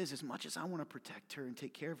truth is, as much as I want to protect her and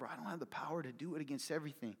take care of her, I don't have the power to do it against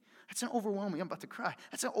everything. That's an overwhelming, I'm about to cry.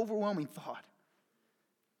 That's an overwhelming thought.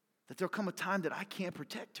 That there'll come a time that I can't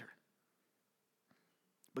protect her.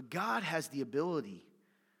 But God has the ability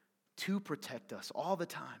to protect us all the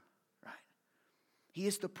time, right? He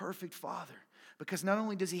is the perfect father. Because not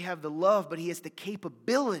only does he have the love, but he has the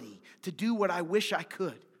capability to do what I wish I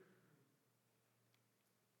could.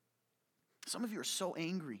 Some of you are so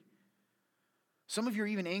angry. Some of you are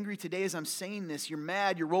even angry today as I'm saying this. You're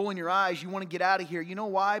mad, you're rolling your eyes, you want to get out of here. You know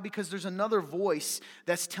why? Because there's another voice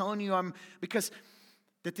that's telling you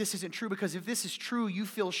that this isn't true. Because if this is true, you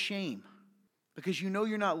feel shame. Because you know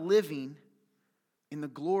you're not living in the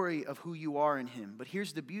glory of who you are in him. But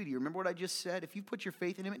here's the beauty. Remember what I just said? If you put your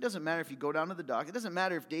faith in him, it doesn't matter if you go down to the dock. It doesn't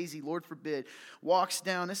matter if Daisy, Lord forbid, walks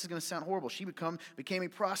down. This is going to sound horrible. She became a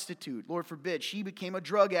prostitute. Lord forbid. She became a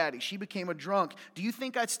drug addict. She became a drunk. Do you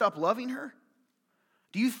think I'd stop loving her?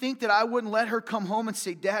 Do you think that I wouldn't let her come home and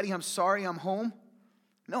say, Daddy, I'm sorry, I'm home?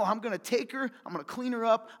 No, I'm going to take her, I'm going to clean her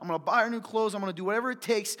up, I'm going to buy her new clothes, I'm going to do whatever it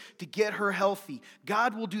takes to get her healthy.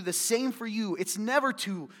 God will do the same for you. It's never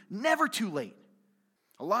too late.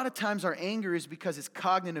 A lot of times our anger is because it's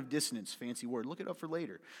cognitive dissonance, fancy word. Look it up for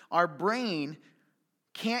later. Our brain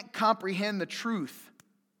can't comprehend the truth.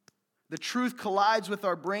 The truth collides with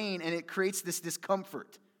our brain and it creates this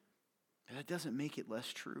discomfort. And that doesn't make it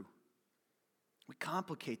less true. We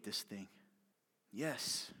complicate this thing.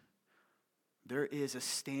 Yes, there is a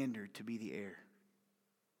standard to be the heir.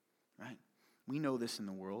 Right? We know this in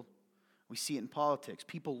the world. We see it in politics.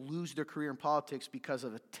 People lose their career in politics because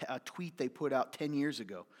of a tweet they put out 10 years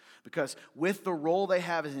ago. Because with the role they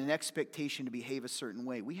have is an expectation to behave a certain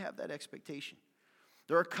way. We have that expectation.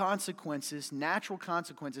 There are consequences, natural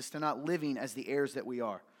consequences to not living as the heirs that we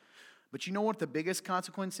are. But you know what the biggest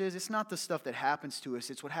consequence is? It's not the stuff that happens to us.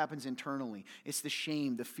 It's what happens internally. It's the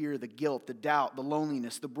shame, the fear, the guilt, the doubt, the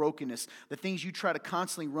loneliness, the brokenness, the things you try to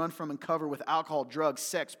constantly run from and cover with alcohol, drugs,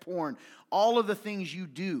 sex, porn, all of the things you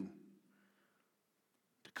do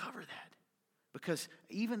to cover that. Because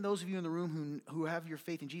even those of you in the room who have your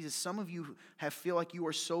faith in Jesus, some of you feel like you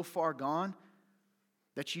are so far gone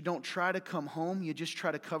that you don't try to come home, you just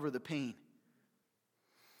try to cover the pain.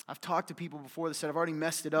 I've talked to people before that said, I've already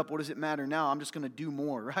messed it up. What does it matter now? I'm just going to do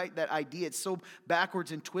more, right? That idea, it's so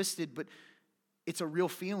backwards and twisted, but it's a real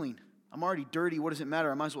feeling. I'm already dirty. What does it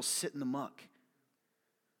matter? I might as well sit in the muck.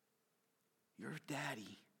 Your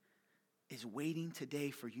daddy is waiting today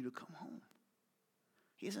for you to come home.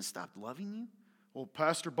 He hasn't stopped loving you. Well,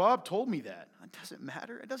 Pastor Bob told me that. It doesn't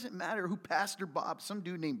matter. It doesn't matter who Pastor Bob. Some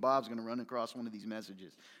dude named Bob's going to run across one of these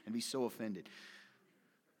messages and be so offended.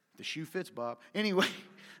 The shoe fits, Bob. Anyway,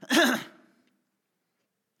 I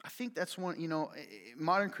think that's one,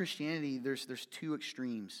 modern Christianity, there's two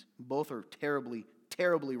extremes. Both are terribly,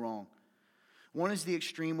 terribly wrong. One is the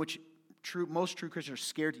extreme which most true Christians are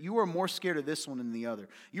scared. You are more scared of this one than the other.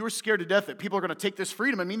 You are scared to death that people are going to take this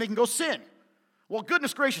freedom and mean they can go sin. Well,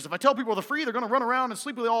 goodness gracious, if I tell people they're free, they're going to run around and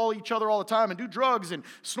sleep with each other all the time and do drugs and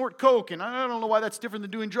snort coke. And I don't know why that's different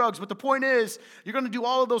than doing drugs. But the point is, you're going to do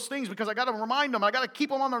all of those things because I got to remind them. I got to keep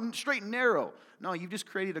them on the straight and narrow. No, you've just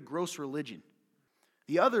created a gross religion.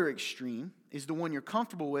 The other extreme is the one you're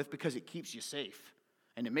comfortable with because it keeps you safe.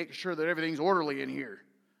 And it makes sure that everything's orderly in here.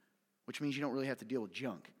 Which means you don't really have to deal with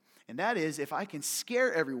junk. And that is, if I can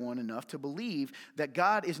scare everyone enough to believe that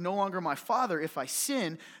God is no longer my father if I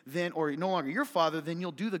sin, then, or no longer your father, then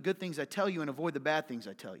you'll do the good things I tell you and avoid the bad things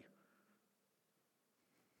I tell you.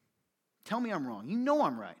 Tell me I'm wrong. You know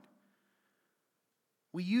I'm right.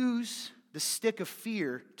 We use the stick of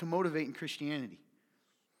fear to motivate in Christianity.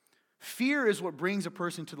 Fear is what brings a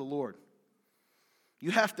person to the Lord.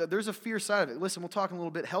 There's a fear side of it. Listen, we'll talk in a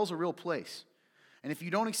little bit. Hell's a real place. And if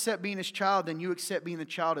you don't accept being his child, then you accept being the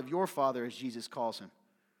child of your father, as Jesus calls him.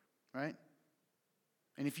 Right?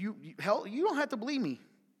 And if you don't have to believe me.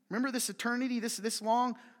 Remember this eternity, this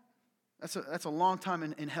long? That's a long time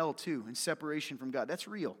in hell too, in separation from God. That's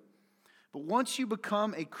real. But once you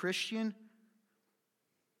become a Christian,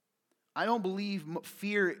 I don't believe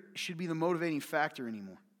fear should be the motivating factor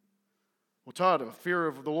anymore. Well, Todd, the fear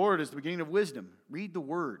of the Lord is the beginning of wisdom. Read the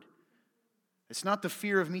word. It's not the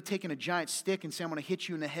fear of me taking a giant stick and saying, I'm going to hit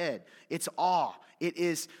you in the head. It's awe. It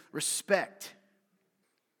is respect.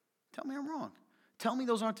 Tell me I'm wrong. Tell me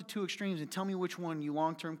those aren't the two extremes, and tell me which one you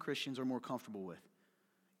long-term Christians are more comfortable with,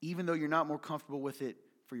 even though you're not more comfortable with it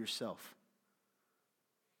for yourself.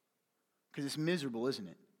 Because it's miserable, isn't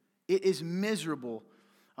it? It is miserable.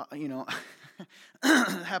 It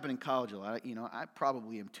happened in college a lot. I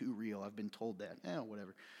probably am too real. I've been told that.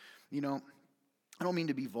 Whatever. I don't mean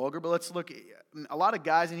to be vulgar, but let's look. A lot of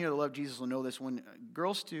guys in here that love Jesus will know this one.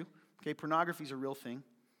 Girls too. Okay, pornography is a real thing.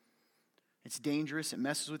 It's dangerous. It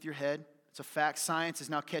messes with your head. It's a fact. Science is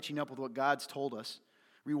now catching up with what God's told us.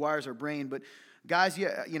 Rewires our brain. But guys,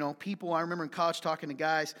 people, I remember in college talking to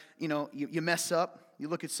guys, you mess up, you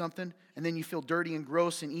look at something, and then you feel dirty and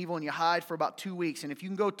gross and evil, and you hide for about 2 weeks. And if you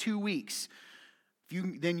can go 2 weeks,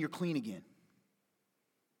 then you're clean again.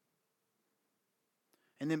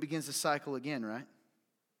 And then begins the cycle again, right?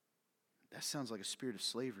 That sounds like a spirit of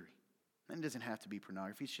slavery. And it doesn't have to be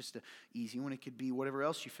pornography. It's just an easy one. It could be whatever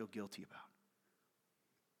else you feel guilty about.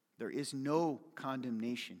 There is no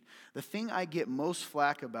condemnation. The thing I get most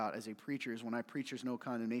flack about as a preacher is when I preach there's no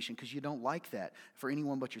condemnation, because you don't like that for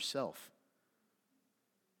anyone but yourself.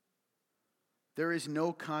 There is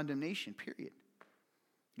no condemnation, period.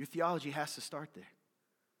 Your theology has to start there.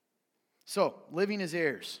 So, living as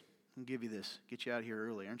heirs. I'll give you this. Get you out of here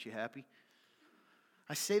early. Aren't you happy?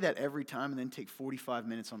 I say that every time and then take 45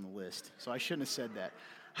 minutes on the list. So I shouldn't have said that.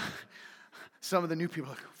 Some of the new people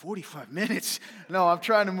are like, 45 minutes? No, I'm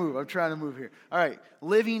trying to move here. All right,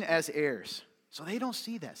 living as heirs. So they don't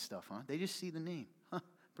see that stuff, huh? They just see the name.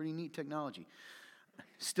 Pretty neat technology.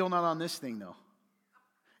 Still not on this thing, though.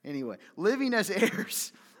 Anyway, living as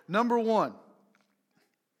heirs. Number one,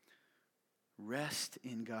 rest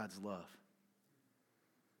in God's love.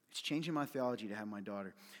 It's changing my theology to have my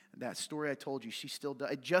daughter. That story I told you,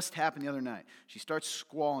 it just happened the other night. She starts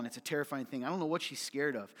squalling. It's a terrifying thing. I don't know what she's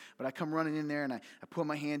scared of, but I come running in there and I put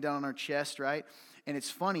my hand down on her chest, right? And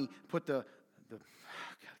it's funny, put the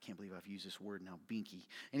I can't believe I've used this word now, binky.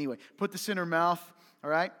 Anyway, put this in her mouth, all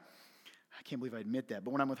right? I can't believe I admit that.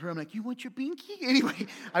 But when I'm with her, I'm like, you want your binky? Anyway,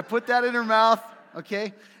 I put that in her mouth,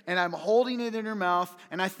 okay? And I'm holding it in her mouth,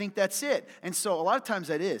 and I think that's it. And so a lot of times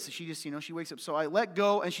that is. She just, she wakes up. So I let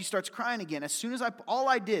go, and she starts crying again. As soon as all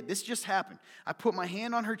I did, this just happened. I put my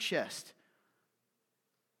hand on her chest.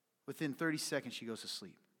 Within 30 seconds, she goes to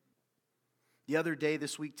sleep. The other day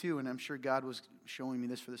this week too, and I'm sure God was showing me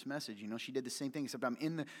this for this message. She did the same thing, except I'm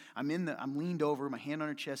leaned over, my hand on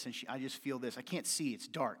her chest, and I just feel this. I can't see; it's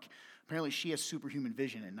dark. Apparently, she has superhuman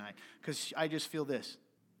vision at night because I just feel this.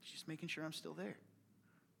 She's making sure I'm still there.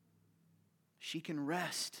 She can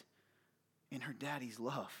rest in her daddy's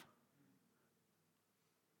love.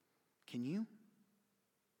 Can you?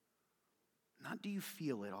 Not do you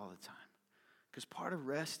feel it all the time. Because part of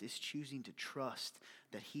rest is choosing to trust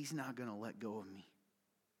that he's not going to let go of me.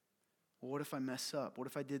 Well, what if I mess up? What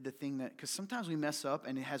if I did the thing that... Because sometimes we mess up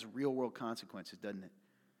and it has real world consequences, doesn't it?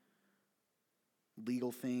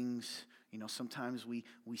 Legal things. Sometimes we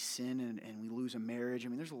sin and we lose a marriage.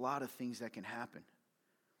 There's a lot of things that can happen.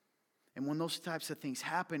 And when those types of things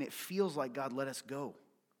happen, it feels like God let us go.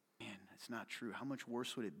 Man, that's not true. How much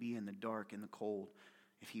worse would it be in the dark, in the cold,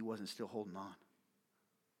 if he wasn't still holding on?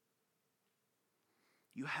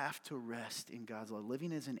 You have to rest in God's love.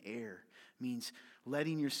 Living as an heir means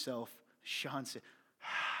letting yourself, Sean said,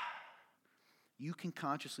 you can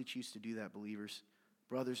consciously choose to do that, believers,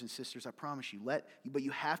 brothers and sisters, I promise you. But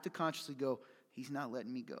you have to consciously go, he's not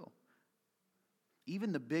letting me go.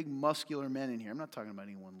 Even the big muscular men in here, I'm not talking about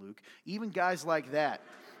anyone, Luke, even guys like that,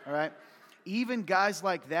 all right? Even guys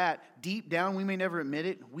like that, deep down, we may never admit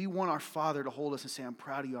it, we want our Father to hold us and say, I'm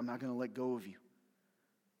proud of you, I'm not going to let go of you.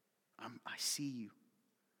 I see you.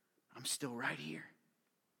 I'm still right here.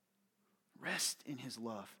 Rest in his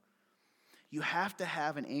love. You have to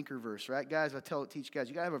have an anchor verse, right, guys? Teach guys,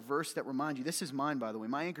 you got to have a verse that reminds you. This is mine, by the way.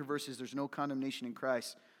 My anchor verse is there's no condemnation in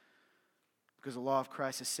Christ because the law of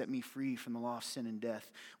Christ has set me free from the law of sin and death.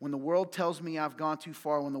 When the world tells me I've gone too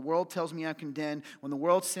far, when the world tells me I'm condemned, when the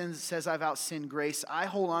world says I've outsinned grace, I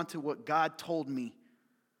hold on to what God told me.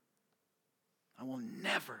 I will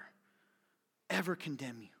never, ever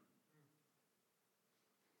condemn you.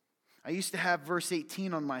 I used to have verse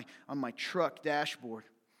 18 on my truck dashboard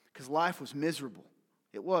because life was miserable.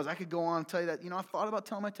 It was. I could go on and tell you that. I thought about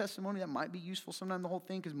telling my testimony. That might be useful sometime, the whole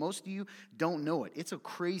thing, because most of you don't know it. It's a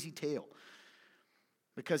crazy tale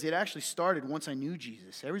because it actually started once I knew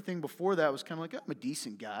Jesus. Everything before that was kind of like, I'm a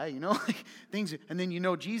decent guy, things. And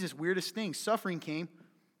then Jesus, weirdest thing, suffering came.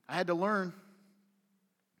 I had to learn.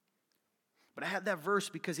 But I had that verse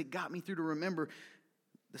because it got me through to remember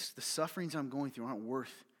the sufferings I'm going through aren't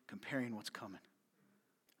worth comparing what's coming.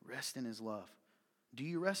 Rest in his love. Do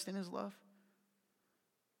you rest in his love?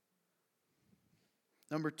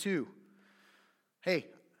 Number 2. Hey,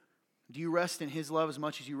 do you rest in his love as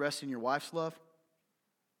much as you rest in your wife's love?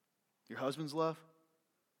 Your husband's love?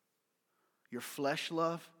 Your flesh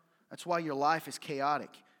love? That's why your life is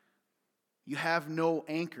chaotic. You have no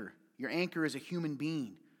anchor. Your anchor is a human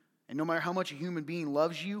being. And no matter how much a human being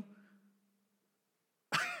loves you,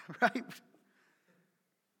 right?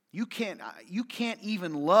 You can't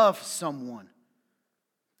even love someone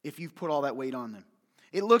if you've put all that weight on them.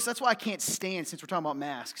 That's why I can't stand, since we're talking about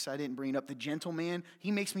masks, I didn't bring it up, the gentleman.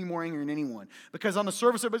 He makes me more angry than anyone. Because on the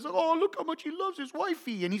surface, everybody's like, oh, look how much he loves his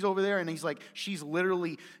wifey. And he's over there, and he's like, she's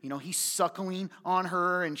literally, he's suckling on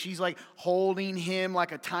her, and she's like holding him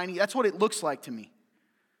like a tiny, that's what it looks like to me.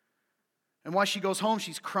 And while she goes home,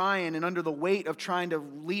 she's crying and under the weight of trying to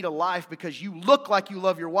lead a life because you look like you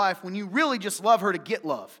love your wife when you really just love her to get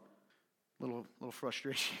love. Little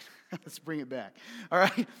frustration. Let's bring it back. All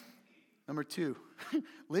right. Number 2,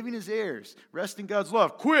 living as heirs. Rest in God's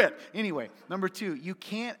love. Quit. Anyway, number 2, you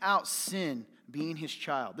can't out-sin being his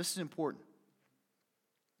child. This is important.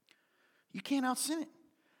 You can't out-sin it.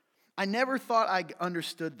 I never thought I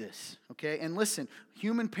understood this, okay? And listen,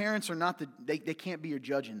 human parents are not they can't be your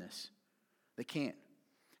judge in this. They can't.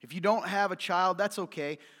 If you don't have a child, that's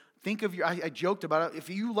okay. Think of I joked about it. If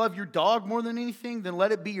you love your dog more than anything, then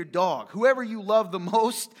let it be your dog. Whoever you love the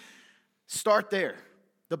most, start there.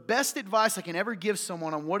 The best advice I can ever give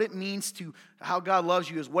someone on what it means to how God loves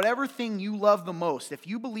you is whatever thing you love the most, if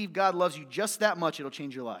you believe God loves you just that much, it'll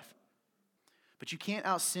change your life. But you can't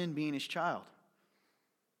out-sin being his child.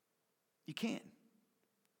 You can't.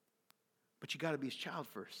 But you got to be his child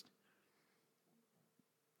first.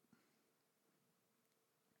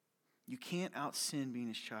 You can't out-sin being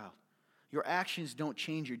his child. Your actions don't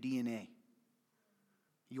change your DNA.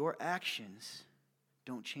 Your actions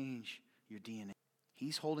don't change your DNA.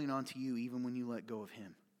 He's holding on to you even when you let go of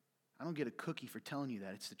him. I don't get a cookie for telling you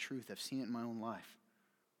that. It's the truth. I've seen it in my own life.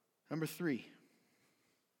 Number 3,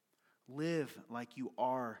 live like you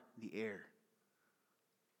are the heir.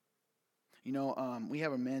 You know, we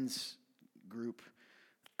have a men's group.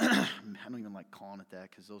 I don't even like calling it that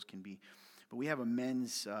because those can be. But we have a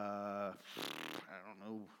men's,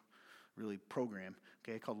 really program,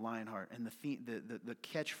 okay, called Lionheart. And the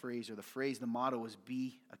catchphrase or the phrase, the motto is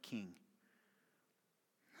be a king.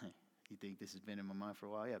 You think this has been in my mind for a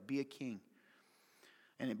while? Yeah, be a king.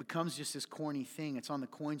 And it becomes just this corny thing. It's on the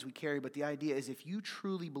coins we carry. But the idea is if you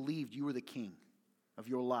truly believed you were the king of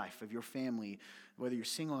your life, of your family, whether you're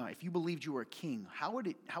single or not, if you believed you were a king, how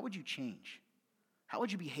would you change? How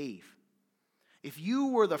would you behave? If you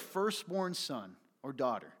were the firstborn son or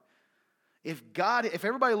daughter, if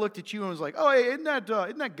everybody looked at you and was like, oh, hey, isn't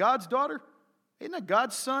that God's daughter? Isn't that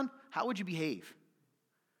God's son? How would you behave?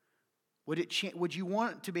 Would you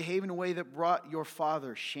want to behave in a way that brought your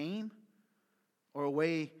father shame or a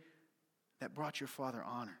way that brought your father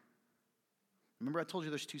honor? Remember, I told you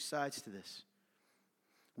there's 2 sides to this.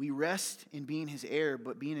 We rest in being his heir,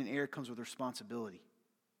 but being an heir comes with responsibility.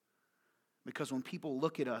 Because when people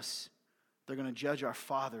look at us, they're going to judge our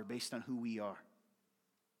father based on who we are.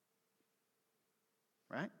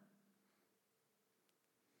 Right?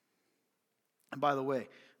 And by the way,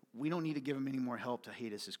 we don't need to give them any more help to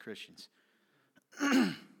hate us as Christians.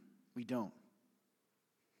 We don't.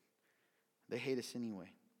 They hate us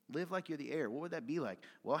anyway. Live like you're the heir. What would that be like?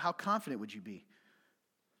 Well, how confident would you be?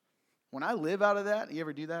 When I live out of that, you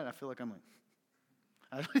ever do that? I feel like I'm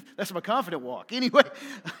like, that's my confident walk. Anyway,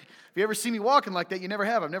 if you ever see me walking like that, you never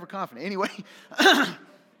have. I'm never confident. Anyway,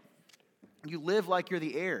 you live like you're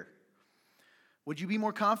the heir. Would you be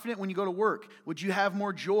more confident when you go to work? Would you have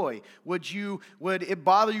more joy? Would it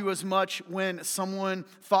bother you as much when someone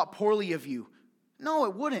thought poorly of you? No,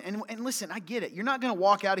 it wouldn't. And listen, I get it. You're not going to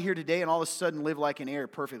walk out of here today and all of a sudden live like an heir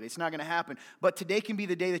perfectly. It's not going to happen. But today can be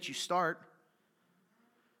the day that you start.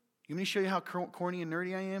 You want me to show you how corny and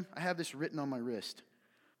nerdy I am? I have this written on my wrist.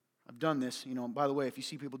 I've done this. You know, by the way, if you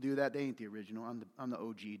see people do that, they ain't the original. I'm the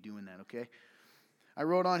OG doing that, okay? I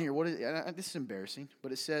wrote on here, this is embarrassing,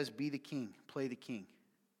 but it says, be the king, play the king.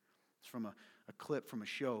 It's from a clip from a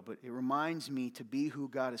show, but it reminds me to be who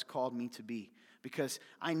God has called me to be because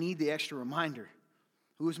I need the extra reminder.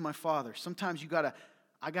 Who is my father? Sometimes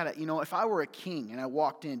if I were a king and I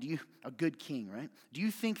walked in, a good king, right? Do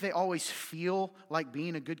you think they always feel like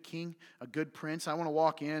being a good king, a good prince? I want to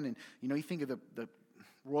walk in and, you think of the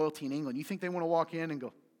royalty in England. You think they want to walk in and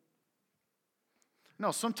go,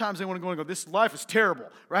 no, sometimes they want to go and go, this life is terrible,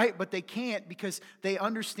 right? But they can't because they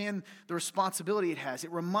understand the responsibility it has.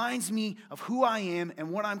 It reminds me of who I am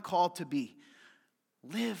and what I'm called to be.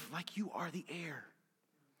 Live like you are the heir.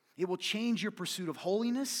 It will change your pursuit of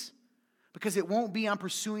holiness because it won't be I'm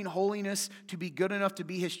pursuing holiness to be good enough to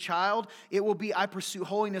be his child. It will be I pursue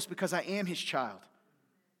holiness because I am his child.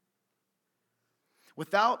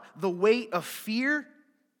 Without the weight of fear,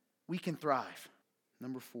 we can thrive.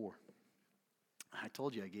 Number 4. I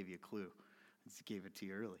told you I gave you a clue. I just gave it to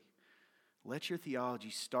you early. Let your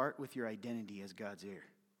theology start with your identity as God's heir.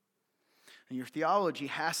 And your theology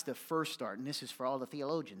has to first start, and this is for all the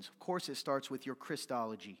theologians. Of course, it starts with your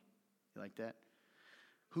Christology. You like that?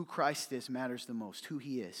 Who Christ is matters the most, who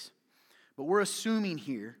he is. But we're assuming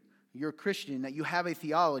here, you're a Christian, that you have a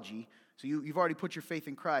theology, so you've already put your faith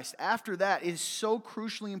in Christ. After that, it is so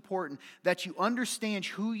crucially important that you understand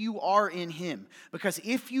who you are in him. Because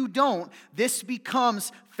if you don't, this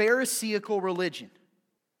becomes Pharisaical religion.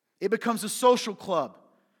 It becomes a social club.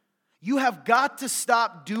 You have got to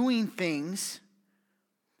stop doing things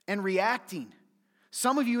and reacting.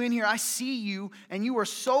 Some of you in here, I see you, and you are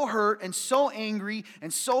so hurt and so angry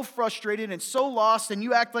and so frustrated and so lost, and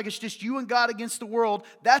you act like it's just you and God against the world.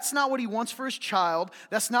 That's not what he wants for his child.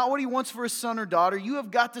 That's not what he wants for his son or daughter. You have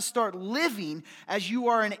got to start living as you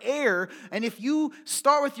are an heir, and if you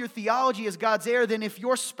start with your theology as God's heir, then if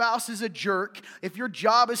your spouse is a jerk, if your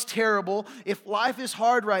job is terrible, if life is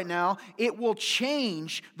hard right now, it will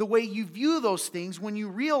change the way you view those things when you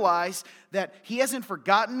realize that he hasn't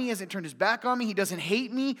forgotten me, hasn't turned his back on me, he doesn't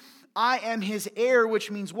hate me. I am his heir, which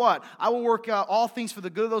means what? I will work out all things for the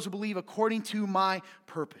good of those who believe according to my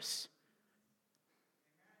purpose.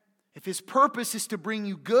 If his purpose is to bring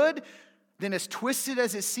you good, then as twisted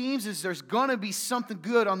as it seems, there's going to be something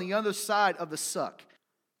good on the other side of the suck.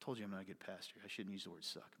 I told you I'm not a good pastor. I shouldn't use the word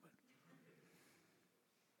suck, but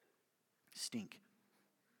stink.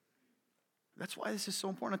 That's why this is so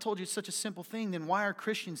important. I told you it's such a simple thing. Then why are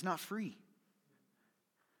Christians not free?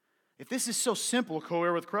 If this is so simple,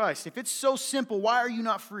 co-heir with Christ, if it's so simple, why are you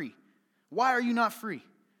not free? Why are you not free?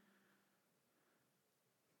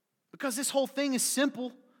 Because this whole thing is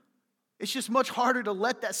simple. It's just much harder to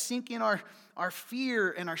let that sink in our fear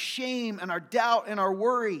and our shame and our doubt and our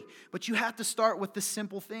worry. But you have to start with the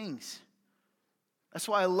simple things. That's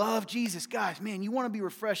why I love Jesus. Guys, man, you want to be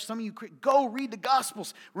refreshed. Some of you, go read the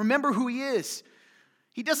Gospels. Remember who he is.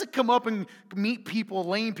 He doesn't come up and meet people,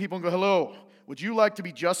 lame people, and go, hello, would you like to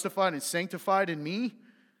be justified and sanctified in me?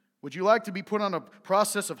 Would you like to be put on a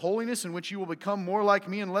process of holiness in which you will become more like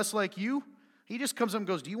me and less like you? He just comes up and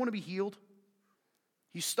goes, do you want to be healed?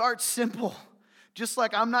 You start simple. Just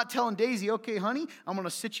like I'm not telling Daisy, okay, honey, I'm going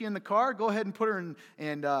to sit you in the car. Go ahead and put her in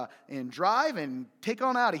and drive and take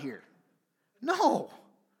on out of here. No.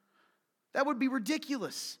 That would be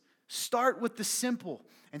ridiculous. Start with the simple.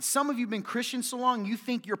 And some of you have been Christians so long, you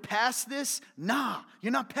think you're past this? Nah,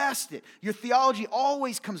 you're not past it. Your theology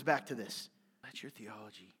always comes back to this. Let your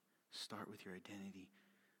theology start with your identity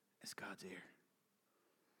as God's heir.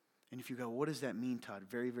 And if you go, what does that mean, Todd?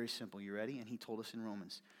 Very, very simple. You ready? And he told us in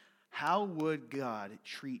Romans. How would God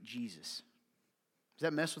treat Jesus? Does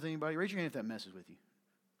that mess with anybody? Raise your hand if that messes with you.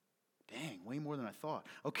 Dang, way more than I thought.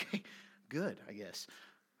 Okay, good, I guess.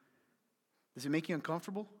 Does it make you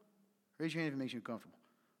uncomfortable? Raise your hand if it makes you uncomfortable.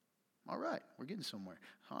 All right, we're getting somewhere.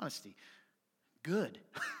 Honesty. Good.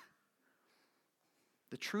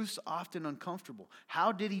 The truth's often uncomfortable.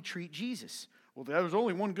 How did he treat Jesus? Well, there was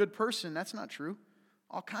only one good person. That's not true.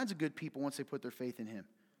 All kinds of good people once they put their faith in him.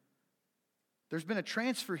 There's been a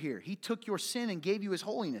transfer here. He took your sin and gave you his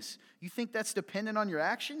holiness. You think that's dependent on your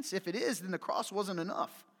actions? If it is, then the cross wasn't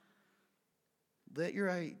enough. Let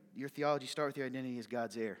your theology start with your identity as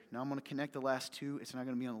God's heir. Now I'm going to connect the last two. It's not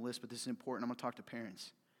going to be on the list, but this is important. I'm going to talk to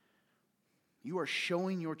parents. You are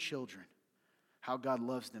showing your children how God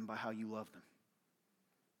loves them by how you love them.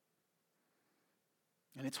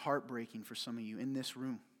 And it's heartbreaking for some of you in this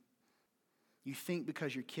room. You think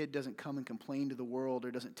because your kid doesn't come and complain to the world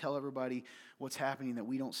or doesn't tell everybody what's happening that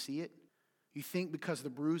we don't see it. You think because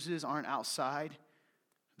the bruises aren't outside,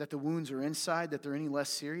 that the wounds are inside, that they're any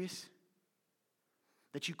less serious.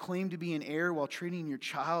 That you claim to be an heir while treating your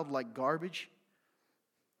child like garbage.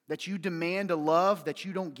 That you demand a love that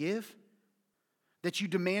you don't give. That you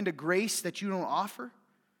demand a grace that you don't offer.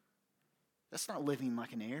 That's not living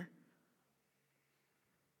like an heir.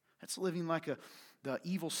 That's living like the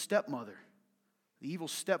evil stepmother. The evil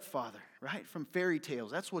stepfather, right? From fairy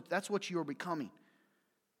tales. That's what you are becoming.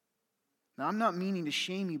 Now, I'm not meaning to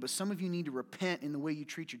shame you, but some of you need to repent in the way you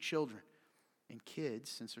treat your children. And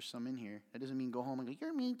kids, since there's some in here, that doesn't mean go home and go,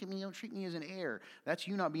 you're mean to me, don't treat me as an heir. That's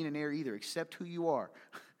you not being an heir either. Accept who you are.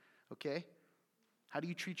 Okay? How do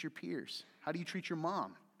you treat your peers? How do you treat your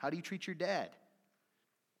mom? How do you treat your dad?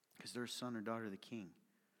 Because they're a son or daughter of the king.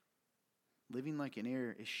 Living like an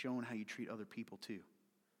heir is showing how you treat other people too.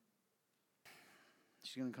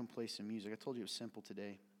 She's going to come play some music. I told you it was simple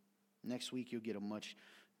today. Next week, you'll get a much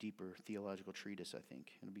deeper theological treatise, I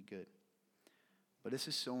think. It'll be good. But this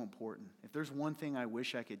is so important. If there's one thing I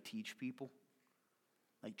wish I could teach people,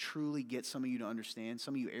 like truly get some of you to understand,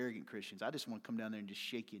 some of you arrogant Christians, I just want to come down there and just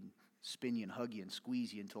shake you and spin you and hug you and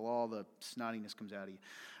squeeze you until all the snottiness comes out of you,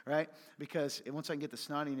 right? Because once I can get the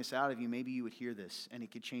snottiness out of you, maybe you would hear this and it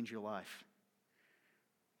could change your life.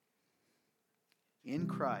 In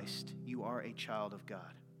Christ, you are a child of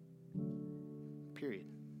God. Period.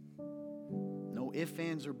 No ifs,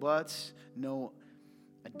 ands, or buts. No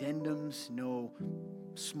addendums. No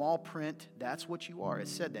small print. That's what you are. It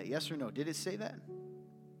said that. Yes or no? Did it say that?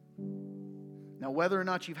 Now, whether or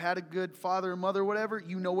not you've had a good father or mother or whatever,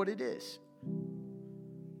 you know what it is.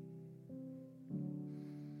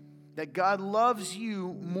 That God loves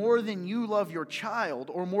you more than you love your child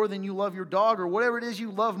or more than you love your dog or whatever it is you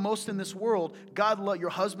love most in this world. Your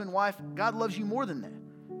husband, wife, God loves you more than that.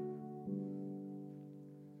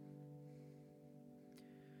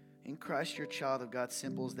 In Christ, you're a child of God.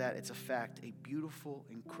 Simple as that. It's a fact. A beautiful,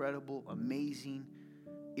 incredible, amazing,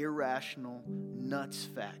 irrational, nuts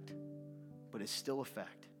fact. But it's still a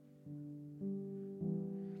fact.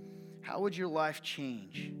 How would your life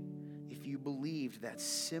change if you believed that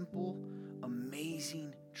simple,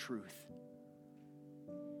 amazing truth?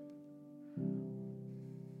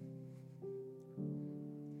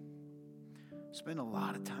 Spend a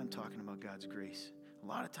lot of time talking about God's grace. A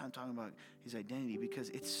lot of time talking about his identity because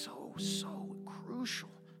it's so crucial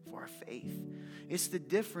for our faith. It's the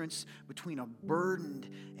difference between a burdened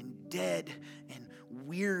and dead and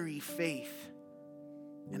weary faith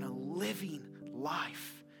and a living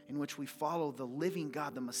life in which we follow the living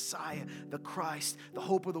God, the Messiah, the Christ, the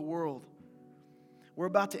hope of the world. We're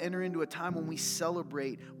about to enter into a time when we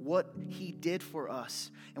celebrate what he did for us.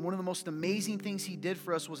 And one of the most amazing things he did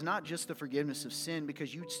for us was not just the forgiveness of sin,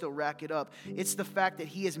 because you'd still rack it up. It's the fact that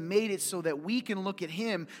he has made it so that we can look at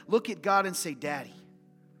him, look at God and say, Daddy.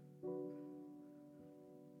 It'll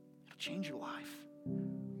change your life.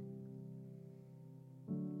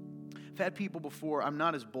 I've had people before, I'm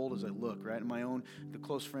not as bold as I look, right? In my own, the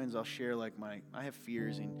close friends, I'll share like I have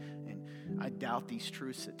fears and I doubt these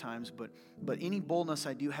truths at times, but any boldness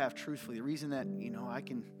I do have truthfully, the reason that, I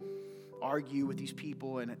can argue with these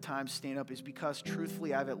people and at times stand up is because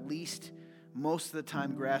truthfully I've at least most of the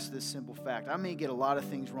time grasped this simple fact. I may get a lot of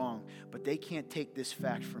things wrong, but they can't take this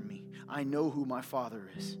fact from me. I know who my Father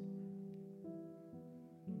is.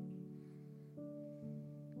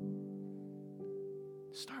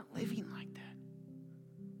 Start living like that.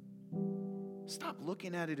 Stop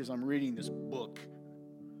looking at it as I'm reading this book.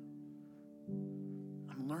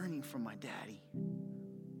 I'm learning from my daddy.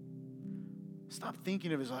 Stop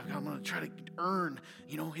thinking of it as like, I'm going to try to earn,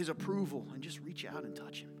 his approval, and just reach out and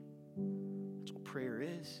touch him. That's what prayer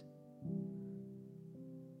is.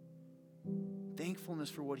 Thankfulness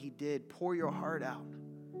for what he did. Pour your heart out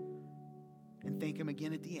and thank him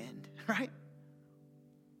again at the end, right?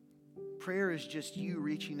 Prayer is just you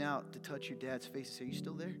reaching out to touch your dad's face and say, are you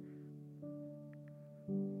still there?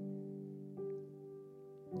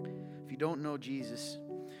 If you don't know Jesus,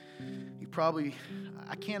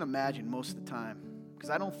 I can't imagine most of the time,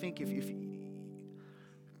 because I don't think if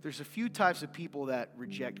there's a few types of people that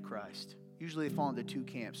reject Christ. Usually they fall into two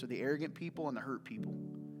camps. So the arrogant people and the hurt people.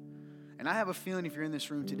 And I have a feeling if you're in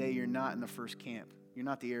this room today, you're not in the first camp. You're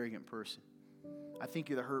not the arrogant person. I think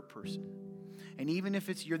you're the hurt person. And even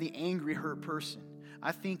if you're the angry, hurt person,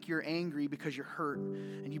 I think you're angry because you're hurt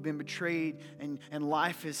and you've been betrayed and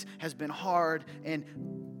life has been hard, and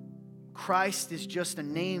Christ is just a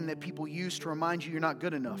name that people use to remind you you're not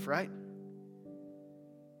good enough, right?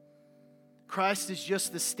 Christ is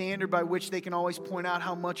just the standard by which they can always point out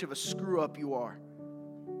how much of a screw-up you are.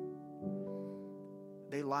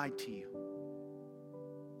 They lied to you.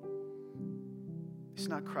 It's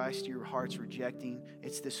not Christ your heart's rejecting.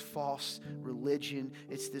 It's this false religion.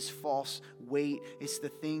 It's this false weight. It's the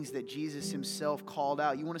things that Jesus himself called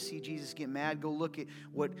out. You want to see Jesus get mad? Go look at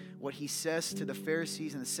what he says to the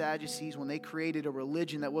Pharisees and the Sadducees when they created a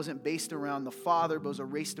religion that wasn't based around the Father, but was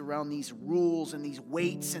based around these rules and these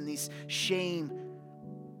weights and these shame.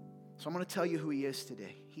 So I'm going to tell you who he is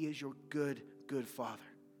today. He is your good, good Father.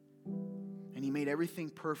 And he made everything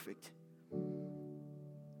perfect.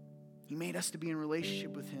 He made us to be in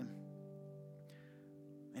relationship with him.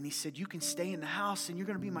 And he said, you can stay in the house and you're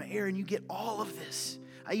going to be my heir and you get all of this.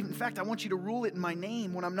 In fact, I want you to rule it in my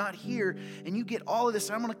name when I'm not here. And you get all of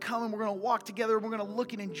this. I'm going to come and we're going to walk together. We're going to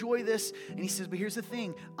look and enjoy this. And he says, but here's the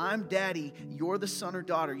thing. I'm daddy. You're the son or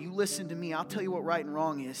daughter. You listen to me. I'll tell you what right and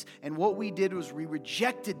wrong is. And what we did was we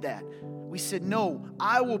rejected that. We said, no,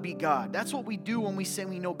 I will be God. That's what we do when we say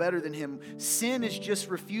we know better than him. Sin is just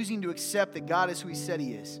refusing to accept that God is who he said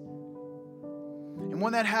he is. And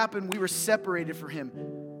when that happened, we were separated from him.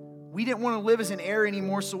 We didn't want to live as an heir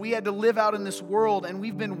anymore, so we had to live out in this world. And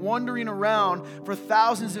we've been wandering around for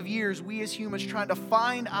thousands of years, we as humans, trying to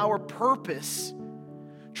find our purpose,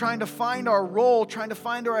 trying to find our role, trying to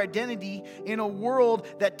find our identity in a world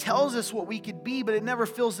that tells us what we could be, but it never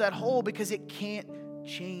fills that hole because it can't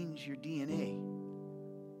change your DNA.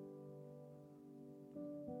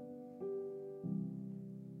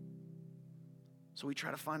 So we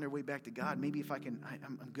try to find our way back to God. Maybe if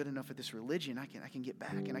I'm good enough at this religion, I can get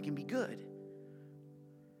back and I can be good.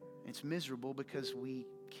 It's miserable because we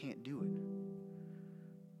can't do it.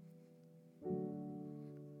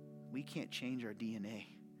 We can't change our DNA.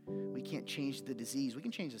 We can't change the disease. We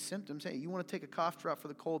can change the symptoms. Hey, you want to take a cough drop for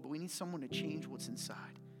the cold, but we need someone to change what's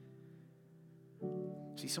inside.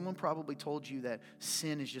 See, someone probably told you that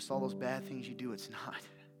sin is just all those bad things you do. It's not.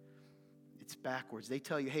 It's backwards. They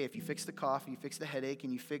tell you, hey, if you fix the cough, and you fix the headache,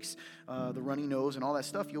 and you fix the runny nose and all that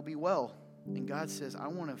stuff, you'll be well. And God says, I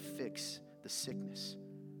want to fix the sickness,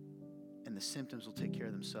 and the symptoms will take care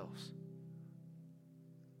of themselves.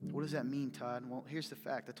 What does that mean, Todd? Well, here's the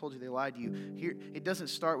fact. I told you they lied to you. Here, it doesn't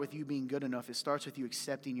start with you being good enough. It starts with you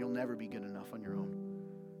accepting you'll never be good enough on your own.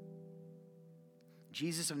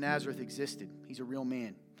 Jesus of Nazareth existed. He's a real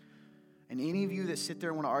man. And any of you that sit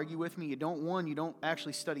there and want to argue with me, you don't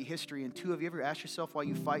actually study history. And two, have you ever asked yourself why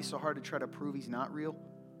you fight so hard to try to prove he's not real?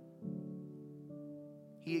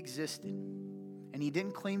 He existed. And he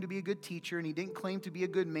didn't claim to be a good teacher, and he didn't claim to be a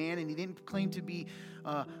good man, and he didn't claim to be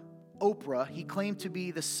Oprah. He claimed to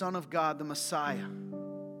be the Son of God, the Messiah.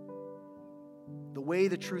 the way,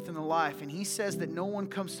 the truth, and the life. And he says that no one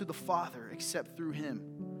comes to the Father except through him.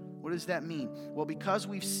 What does that mean? Well, because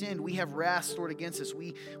we've sinned, we have wrath stored against us.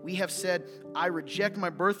 We have said, I reject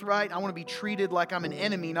my birthright. I want to be treated like I'm an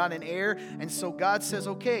enemy, not an heir. And so God says,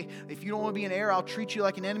 okay, if you don't want to be an heir, I'll treat you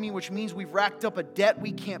like an enemy, which means we've racked up a debt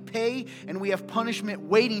we can't pay, and we have punishment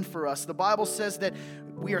waiting for us. The Bible says that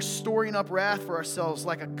we are storing up wrath for ourselves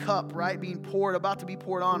like a cup, right? About to be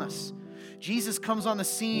poured on us. Jesus comes on the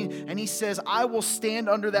scene and he says, I will stand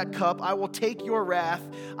under that cup. I will take your wrath.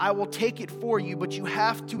 I will take it for you, but you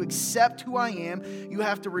have to accept who I am. You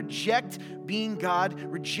have to reject being God,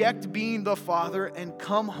 reject being the Father, and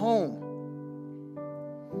come home.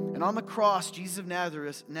 And on the cross, Jesus of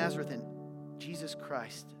Nazareth and Jesus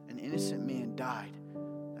Christ, an innocent man, died.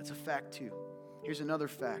 That's a fact too. Here's another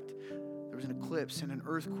fact. There was an eclipse and an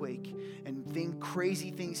earthquake, and crazy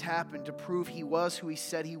things happened to prove he was who he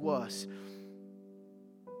said he was.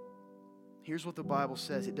 Here's what the Bible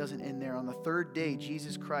says. It doesn't end there. On the third day,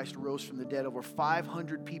 Jesus Christ rose from the dead. Over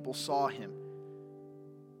 500 people saw him.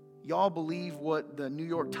 Y'all believe what the New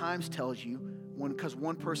York Times tells you because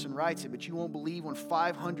one person writes it, but you won't believe when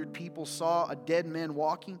 500 people saw a dead man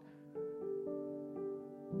walking?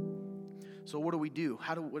 So what do we do?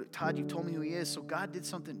 Todd, you've told me who he is. So God did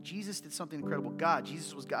something. Jesus did something incredible.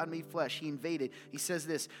 Jesus was God made flesh. He invaded. He says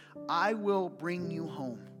this, I will bring you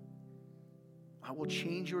home. I will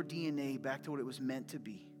change your DNA back to what it was meant to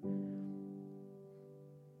be.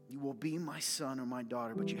 You will be my son or my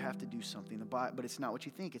daughter, but you have to do something. But it's not what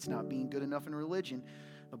you think. It's not being good enough in religion.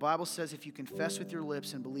 The Bible says if you confess with your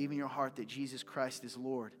lips and believe in your heart that Jesus Christ is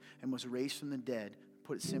Lord and was raised from the dead,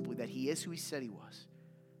 put it simply, that he is who he said he was.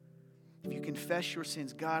 If you confess your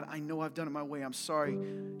sins, God, I know I've done it my way. I'm sorry.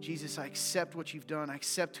 Jesus, I accept what you've done. I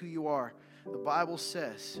accept who you are. The Bible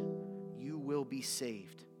says you will be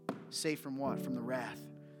saved. Saved from what? From the wrath.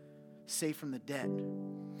 Saved from the debt.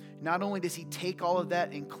 Not only does he take all of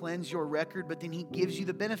that and cleanse your record, but then he gives you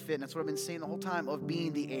the benefit, and that's what I've been saying the whole time, of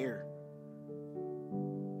being the heir.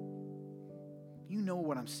 You know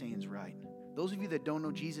what I'm saying is right. Those of you that don't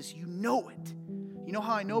know Jesus, you know it. You know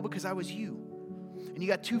how I know? Because I was you. And you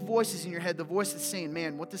got two voices in your head. The voice that's saying,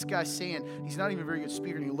 man, what this guy's saying, he's not even a very good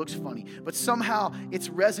speaker and he looks funny. But somehow it's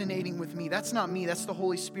resonating with me. That's not me. That's the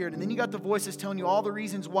Holy Spirit. And then you got the voice that's telling you all the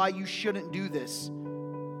reasons why you shouldn't do this.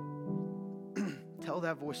 Tell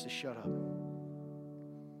that voice to shut up.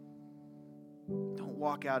 Don't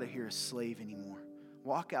walk out of here a slave anymore.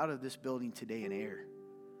 Walk out of this building today an heir.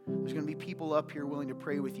 There's going to be people up here willing to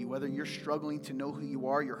pray with you. Whether you're struggling to know who you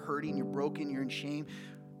are, you're hurting, you're broken, you're in shame.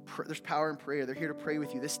 There's power in prayer. They're here to pray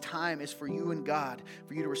with you. This time is for you and God,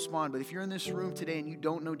 for you to respond. But if you're in this room today and you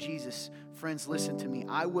don't know Jesus, friends, listen to me.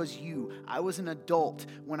 I was you. I was an adult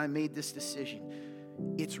when I made this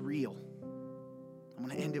decision. It's real. I'm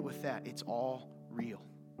going to end it with that. It's all real.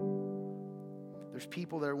 There's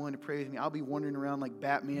people that are willing to pray with me. I'll be wandering around like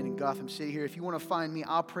Batman in Gotham City here. If you want to find me,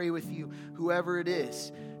 I'll pray with you, whoever it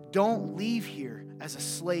is. Don't leave here as a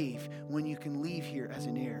slave when you can leave here as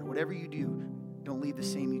an heir. Whatever you do, don't leave the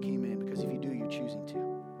same you came in, because if you do, you're choosing to.